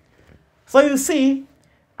 So you see,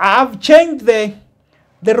 I have changed the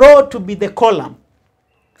row to be the column.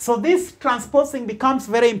 So this transposing becomes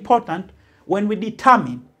very important when we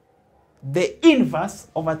determine the inverse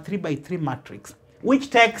of a 3 by 3 matrix, which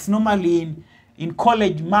takes normally in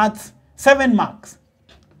college maths 7 marks.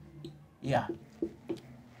 Yeah.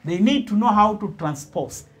 They need to know how to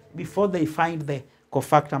transpose before they find the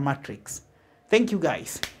cofactor matrix. Thank you,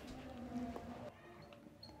 guys.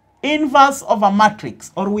 Inverse of a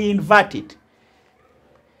matrix, or we invert it.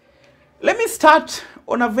 Let me start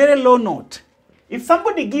on a very low note. If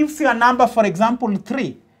somebody gives you a number, for example,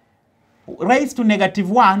 3 raised to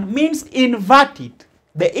 -1, means invert it.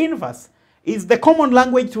 The inverse is the common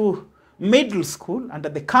language to middle school under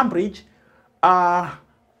the Cambridge.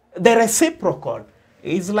 The reciprocal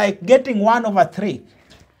is like getting 1/3.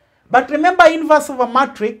 But remember, inverse of a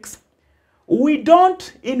matrix, we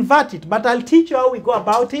don't invert it, but I'll teach you how we go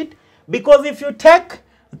about it. Because if you take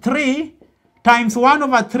 3 times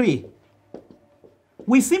 1/3,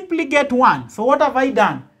 we simply get 1. So what have I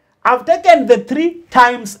done? I've taken the 3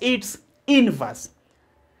 times its inverse.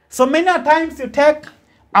 So many times you take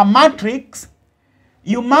a matrix,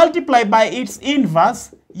 you multiply by its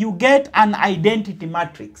inverse, you get an identity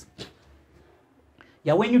matrix.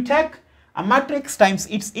 Yeah, when you take a matrix times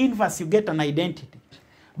its inverse, you get an identity.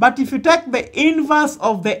 But if you take the inverse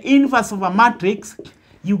of a matrix,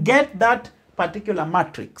 you get that particular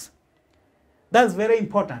matrix. That's very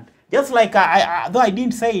important. Just like, though I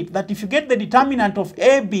didn't say it, that if you get the determinant of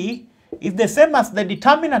AB, is the same as the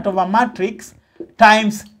determinant of a matrix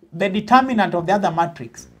times the determinant of the other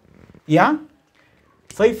matrix. Yeah?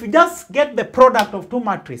 So if you just get the product of 2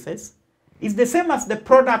 matrices, it's the same as the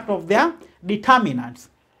product of their determinants.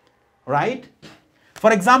 Right?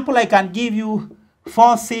 For example, I can give you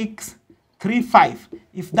 4, 6, 3, 5.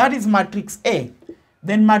 If that is matrix A,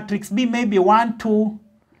 then matrix B may be 1, 2,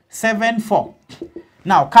 7, 4.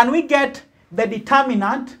 Now, can we get the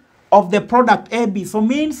determinant of the product AB? So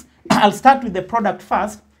means, I'll start with the product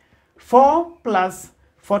first. 4 plus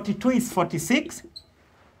 42 is 46.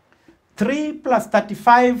 3 plus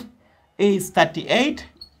 35 is 38.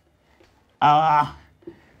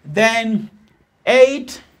 Then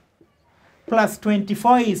 8 plus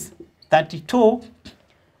 24 is 32.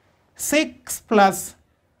 6 plus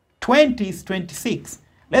 20 is 26.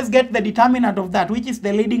 Let's get the determinant of that, which is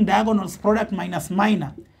the leading diagonals product minus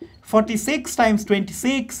minor. 46 times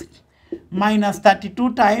 26 minus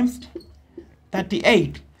 32 times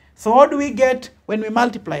 38. So what do we get when we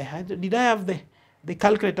multiply? Did I have the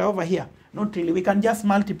calculator over here? Not really. We can just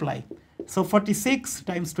multiply. So 46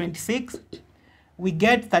 times 26, we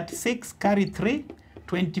get 36, carry 3,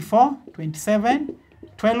 24, 27,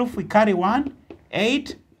 12, we carry 1,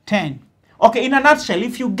 8, 10. Okay, in a nutshell,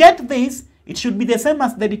 if you get this, it should be the same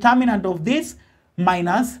as the determinant of this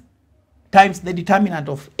minus times the determinant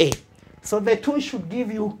of A. So the two should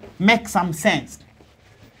make some sense.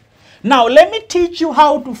 Now, let me teach you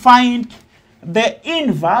how to find the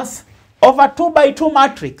inverse of a 2 by 2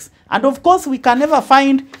 matrix. And of course, we can never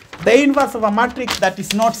find the inverse of a matrix that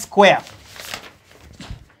is not square.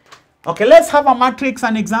 Okay, let's have a matrix,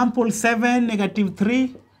 an example, 7, negative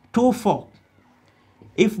 3, 2, 4.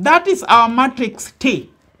 If that is our matrix T,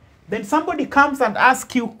 then somebody comes and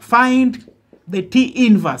asks you, find the T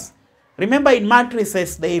inverse. Remember, in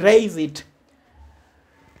matrices, they raise it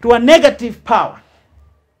to a negative power.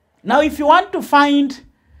 Now, if you want to find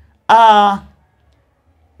the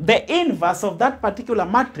inverse of that particular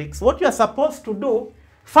matrix, what you are supposed to do,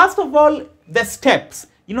 first of all, the steps.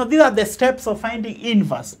 You know, these are the steps of finding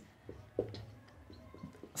inverse.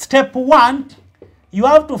 Step 1, you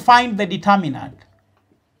have to find the determinant.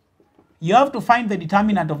 You have to find the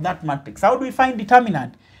determinant of that matrix. How do we find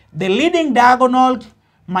determinant? The leading diagonal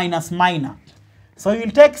minus minor. So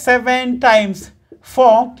you'll take 7 times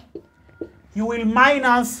 4, you will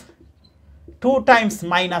minus 2 times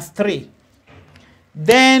minus 3.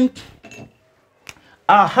 Then,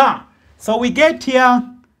 so we get here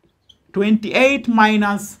 28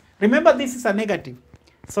 minus, remember this is a negative.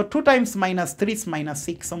 So 2 times minus 3 is minus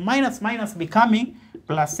 6. So minus minus becoming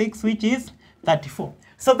plus 6, which is 34.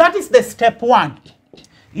 So that is the step 1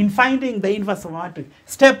 in finding the inverse of a matrix.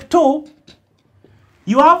 Step 2,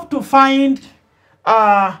 you have to find,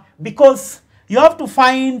 because you have to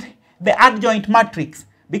find the adjoint matrix.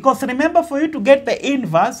 Because remember, for you to get the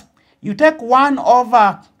inverse, you take 1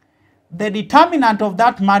 over the determinant of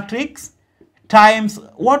that matrix times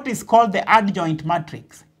what is called the adjoint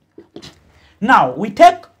matrix. Now, we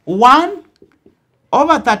take 1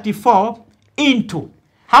 over 34 into,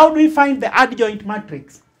 how do we find the adjoint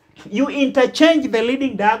matrix? You interchange the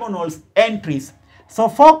leading diagonals entries. So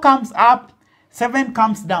 4 comes up, 7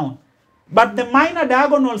 comes down. But the minor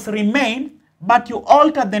diagonals remain, but you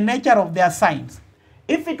alter the nature of their signs.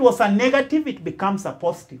 If it was a negative, it becomes a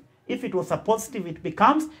positive. If it was a positive, it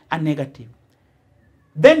becomes a negative.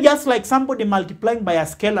 Then just like somebody multiplying by a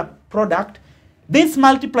scalar product, this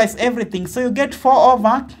multiplies everything. So you get 4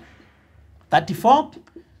 over 34,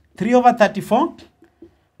 3 over 34,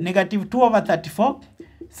 negative 2 over 34,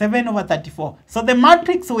 7 over 34. So the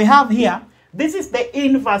matrix we have here, this is the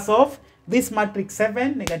inverse of this matrix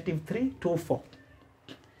 7, negative 3, 2, 4.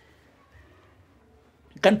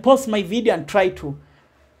 You can pause my video and try to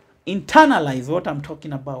internalize what I'm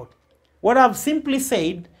talking about. What I've simply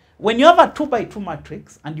said, when you have a 2 by 2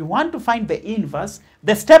 matrix and you want to find the inverse,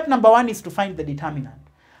 the step number 1 is to find the determinant.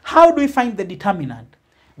 How do we find the determinant?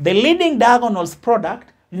 The leading diagonals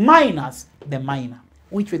product minus the minor,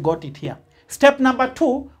 which we got it here. Step number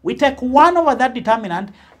 2, we take 1 over that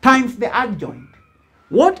determinant times the adjoint.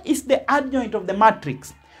 What is the adjoint of the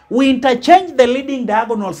matrix? We interchange the leading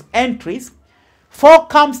diagonals entries. 4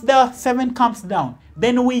 comes there, 7 comes down.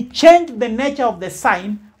 Then we change the nature of the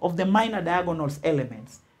sign of the minor diagonals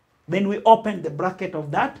elements. Then we open the bracket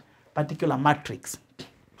of that particular matrix.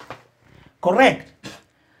 Correct.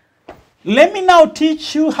 Let me now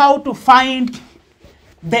teach you how to find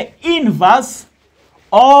the inverse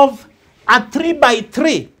of a 3 by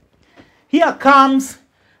 3. Here comes,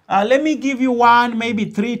 let me give you 1, maybe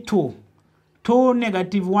 3, 2. 2,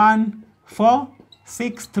 negative 1, 4,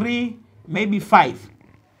 6, 3, maybe 5.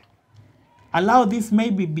 Allow this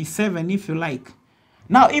maybe be 7 if you like.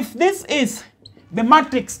 Now, if this is the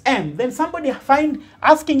matrix M, then somebody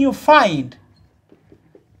asking you find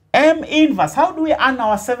M inverse. How do we earn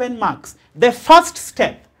our 7 marks? The first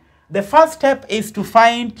step is to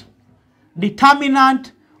find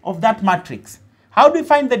determinant of that matrix. How do we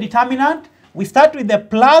find the determinant? We start with the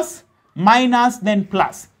plus, minus, then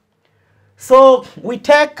plus. So we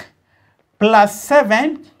take plus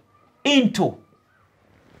 7 into.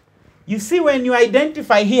 You see, when you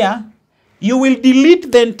identify here, you will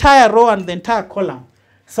delete the entire row and the entire column.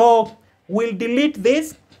 So we'll delete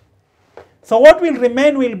this. So what will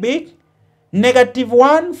remain will be negative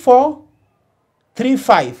 1, 4, 3,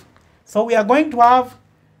 5. So we are going to have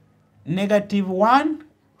negative 1,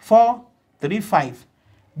 4, 3, 5.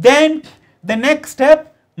 Then the next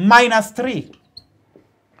step, minus 3.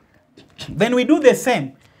 Then we do the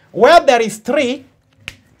same. Where there is 3,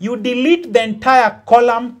 you delete the entire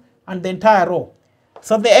column and the entire row.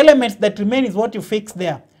 So the elements that remain is what you fix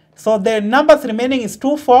there. So the numbers remaining is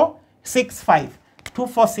 2, 4, 6, 5. 2,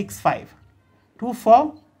 4, 6, 5. 2,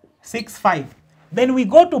 4, 6, 5. Then we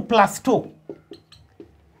go to plus 2.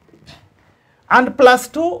 And plus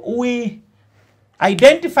 2, we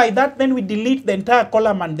identify that, then we delete the entire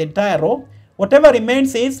column and the entire row. Whatever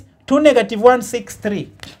remains is 2, negative 1, 6,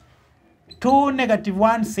 3. 2, negative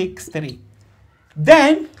 1, 6, 3.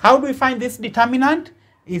 Then, how do we find this determinant?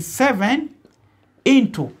 Is 7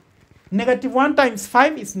 into negative 1 times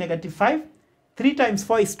 5 is negative 5. 3 times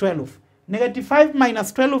 4 is 12. Negative 5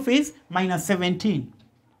 minus 12 is minus 17.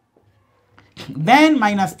 Then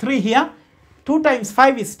minus 3 here. 2 times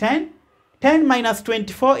 5 is 10. 10 minus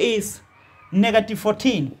 24 is negative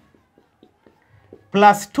 14.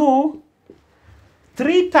 Plus 2.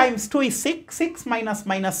 3 times 2 is 6. 6 minus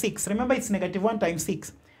minus 6. Remember, it's negative 1 times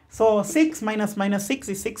 6. So 6 minus minus 6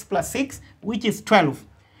 is 6 plus 6, which is 12.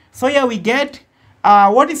 So here we get,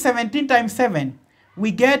 what is 17 times 7?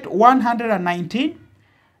 We get 119.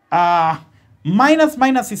 Minus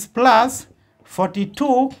minus is plus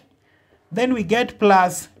 42. Then we get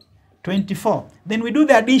plus 24. Then we do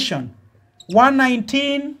the addition.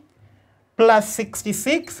 119 plus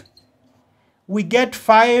 66. We get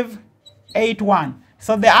 581.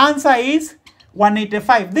 So the answer is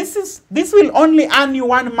 185. This will only earn you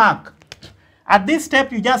 1 mark. At this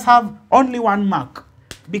step, you just have only 1 mark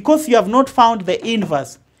because you have not found the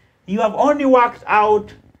inverse. You have only worked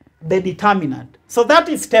out the determinant. So that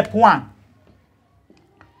is step 1.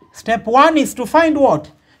 Step 1 is to find what?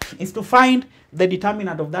 Is to find the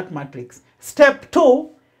determinant of that matrix. Step 2,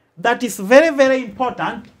 that is very, very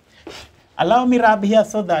important. Allow me rub here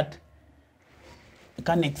so that I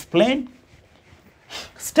can explain.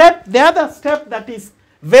 The other step that is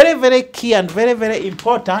very, very key and very, very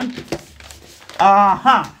important.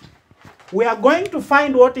 We are going to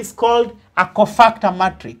find what is called a cofactor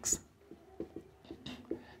matrix.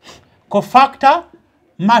 Cofactor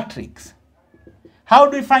matrix. How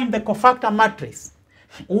do we find the cofactor matrix?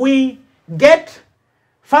 We get,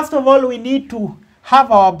 first of all, we need to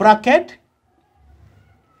have our bracket.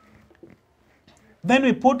 Then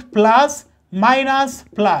we put plus, minus,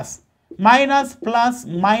 plus. Minus, plus,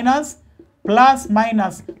 minus, plus,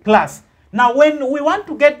 minus, plus. Now, when we want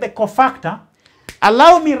to get the cofactor,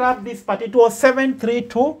 allow me wrap this part. It was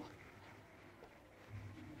 732.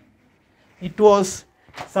 It was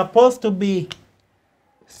supposed to be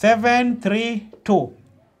 732.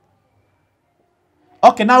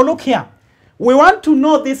 Okay, now look here. We want to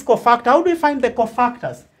know this cofactor. How do we find the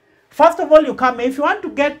cofactors? First of all, you come, if you want to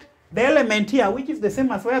get the element here, which is the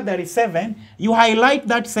same as where there is 7, you highlight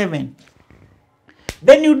that 7.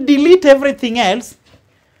 Then you delete everything else.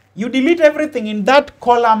 You delete everything in that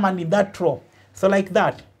column and in that row. So like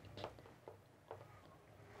that.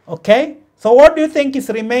 Okay? So what do you think is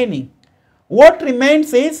remaining? What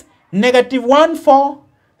remains is negative 1, 4,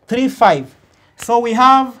 3, 5. So we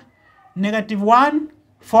have negative 1,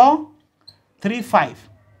 4, 3, 5.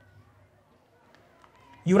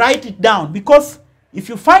 You write it down because if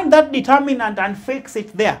you find that determinant and fix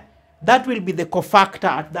it there, that will be the cofactor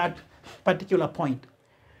at that particular point.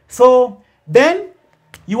 So then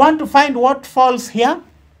you want to find what falls here.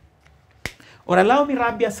 Or allow me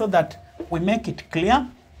rub here so that we make it clear.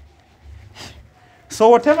 So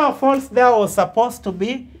whatever falls there was supposed to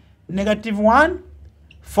be negative 1,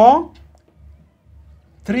 4,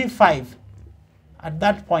 3, 5 at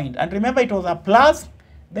that point. And remember it was a plus,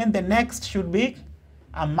 then the next should be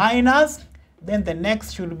a minus, then the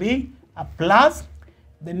next should be a plus,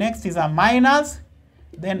 the next is a minus,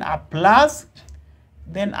 then a plus,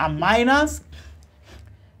 then a minus,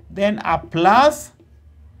 then a plus,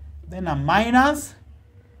 then a minus,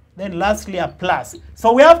 then lastly a plus.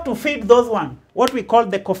 So we have to fit those one, what we call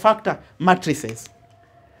the cofactor matrices.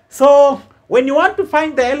 So when you want to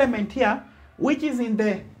find the element here, which is in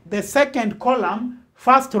the second column,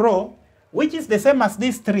 first row, which is the same as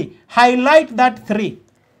this 3, highlight that 3.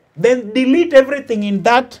 Then delete everything in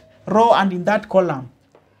that row and in that column.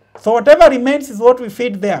 So whatever remains is what we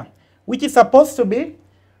fit there, which is supposed to be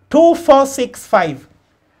 2, 4, 6, 5.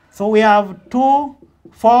 So we have 2,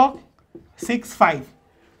 4, 6, 5.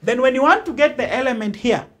 Then when you want to get the element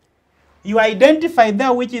here, you identify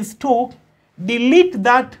there which is 2, delete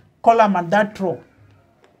that column and that row.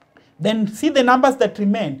 Then see the numbers that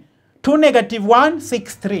remain. 2, negative 1,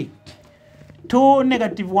 6, 3. 2,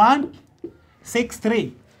 negative 1, 6,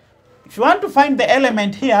 3. If you want to find the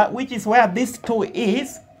element here, which is where this 2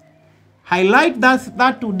 is, highlight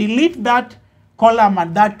that to delete that column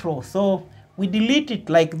and that row. So we delete it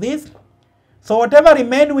like this. So whatever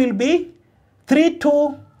remain will be 3,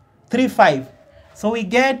 2, 3, 5. So we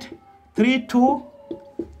get 3, 2,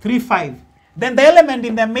 3, 5. Then the element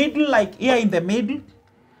in the middle, like here in the middle,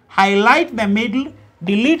 highlight the middle,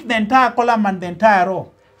 delete the entire column and the entire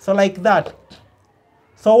row. So like that.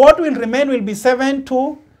 So what will remain will be 7,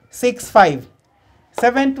 2, 6, 5.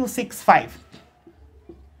 7, 2, 6, 5.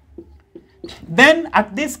 Then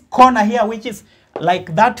at this corner here, which is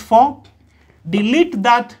like that 4, delete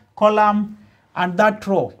that column and that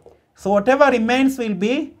row. So whatever remains will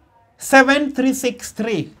be 7, 3, 6,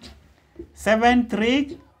 3. 7,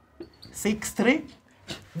 3, 6, 3.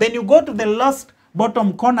 Then you go to the last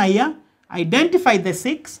bottom corner here, identify the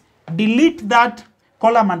 6, delete that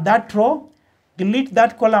column and that row, delete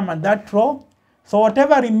that column and that row. So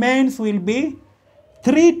whatever remains will be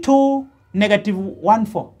 3, 2, negative 1,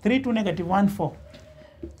 4. 3, 2, negative 1, 4.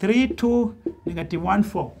 3, 2, negative 1,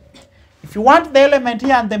 4. If you want the element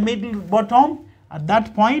here and the middle bottom, at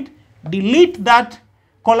that point, delete that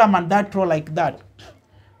column and that row like that.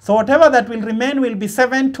 So whatever that will remain will be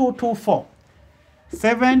 7, 2, 2, 4.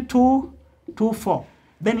 7, 2, 2, 4.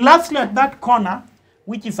 Then lastly at that corner,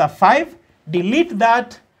 which is a 5, delete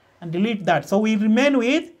that and delete that. So we remain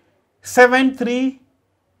with 7, 3,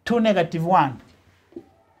 2, negative 1.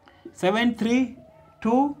 7, 3,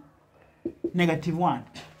 2, negative 1.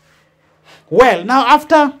 Well, now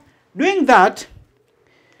after doing that,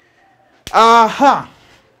 after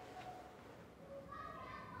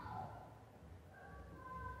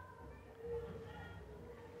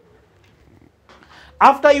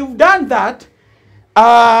you've done that,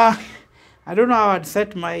 I don't know how I'd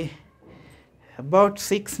set my about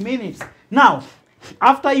 6 minutes. Now,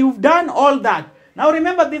 after you've done all that, now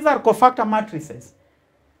remember these are cofactor matrices.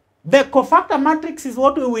 The cofactor matrix is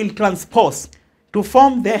what we will transpose to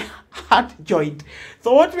form the heart joint.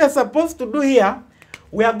 So what we are supposed to do here,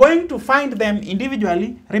 we are going to find them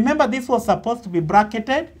individually. Remember this was supposed to be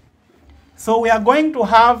bracketed. So we are going to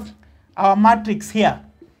have our matrix here.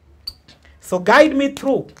 So guide me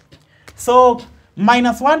through. So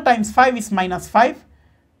minus 1 times 5 is minus 5.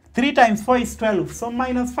 3 times 4 is 12. So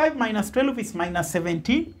minus 5 minus 12 is minus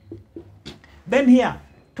 17. Then here,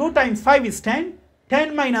 2 times 5 is 10.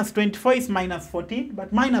 10 minus 24 is minus 14.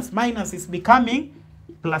 But minus minus is becoming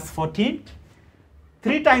plus 14.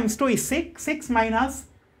 3 times 2 is 6. 6 minus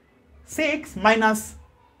 6 minus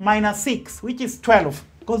minus 6, which is 12,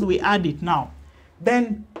 because we add it now.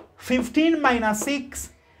 Then 15 minus 6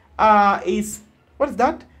 is, what is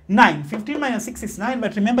that? 9. 15 minus 6 is 9,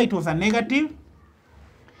 but remember it was a negative.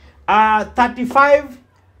 35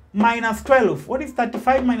 minus 12. What is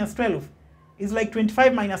 35 minus 12? It's like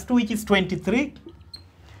 25 minus 2, which is 23.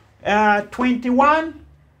 21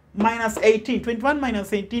 minus 18. 21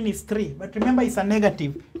 minus 18 is 3, but remember it's a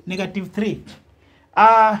negative. Negative 3.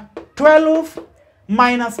 12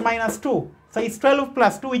 minus minus 2. So it's 12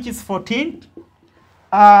 plus 2, which is 14.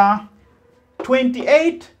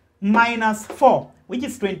 28 minus 4, which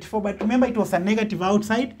is 24. But remember it was a negative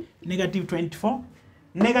outside. Negative 24.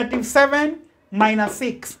 Negative 7 minus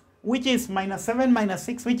 6, which is minus 7 minus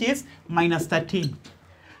 6, which is minus 13.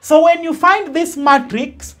 So when you find this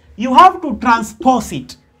matrix, you have to transpose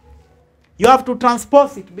it. You have to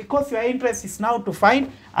transpose it because your interest is now to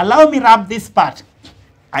find. Allow me wrap this part.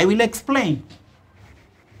 I will explain.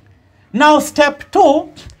 Now step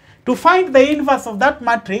 2, to find the inverse of that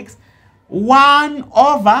matrix, 1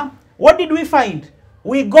 over, what did we find?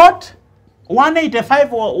 We got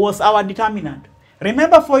 185 was our determinant.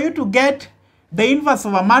 Remember, for you to get the inverse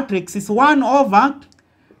of a matrix is 1 over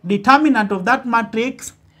determinant of that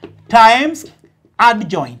matrix times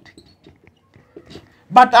adjoint.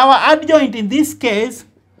 But our adjoint in this case,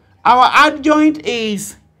 our adjoint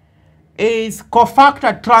is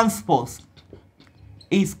cofactor transpose.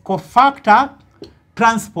 Is cofactor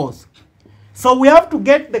transpose. So we have to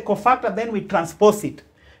get the cofactor, then we transpose it.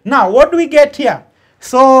 Now, what do we get here?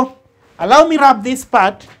 So allow me wrap this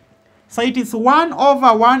part. So it is 1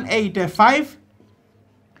 over 185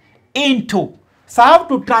 into. So I have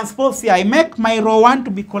to transpose here. I make my row 1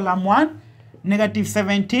 to be column 1, negative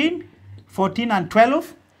 17, 14 and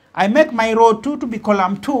 12. I make my row 2 to be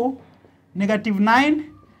column 2, negative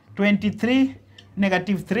 9, 23,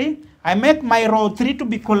 negative 3. I make my row 3 to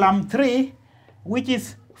be column 3, which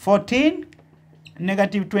is 14,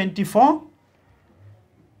 negative 24,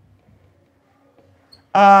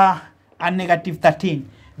 and negative 13.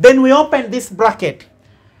 Then we open this bracket.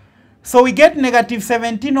 So we get negative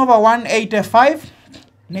 17 over 185,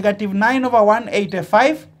 negative 9 over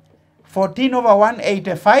 185, 14 over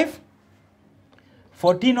 185,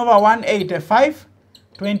 14 over 185,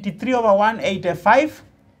 23 over 185,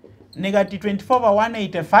 negative 24 over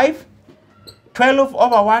 185, 12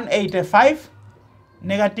 over 185,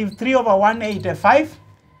 negative 3 over 185,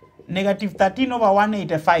 negative 13 over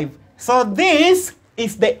 185. So this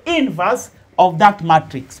is the inverse of that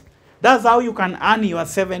matrix. That's how you can earn your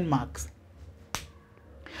 7 marks.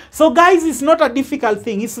 So guys, it's not a difficult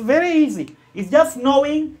thing. It's very easy. It's just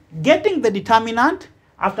knowing, getting the determinant.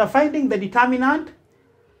 After finding the determinant,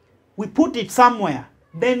 we put it somewhere.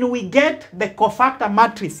 Then we get the cofactor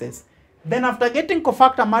matrices. Then after getting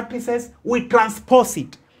cofactor matrices, we transpose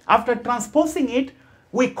it. After transposing it,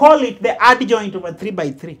 we call it the adjoint over 3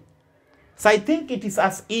 by 3. So I think it is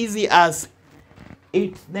as easy as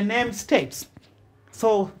the name states.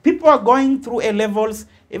 So people are going through A levels,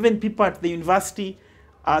 even people at the university,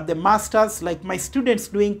 the masters, like my students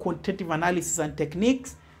doing quantitative analysis and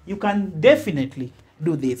techniques, you can definitely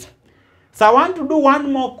do this. So I want to do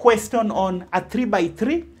one more question on a 3 by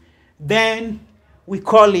 3, then we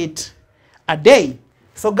call it a day.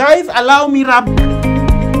 So guys, allow me wrap.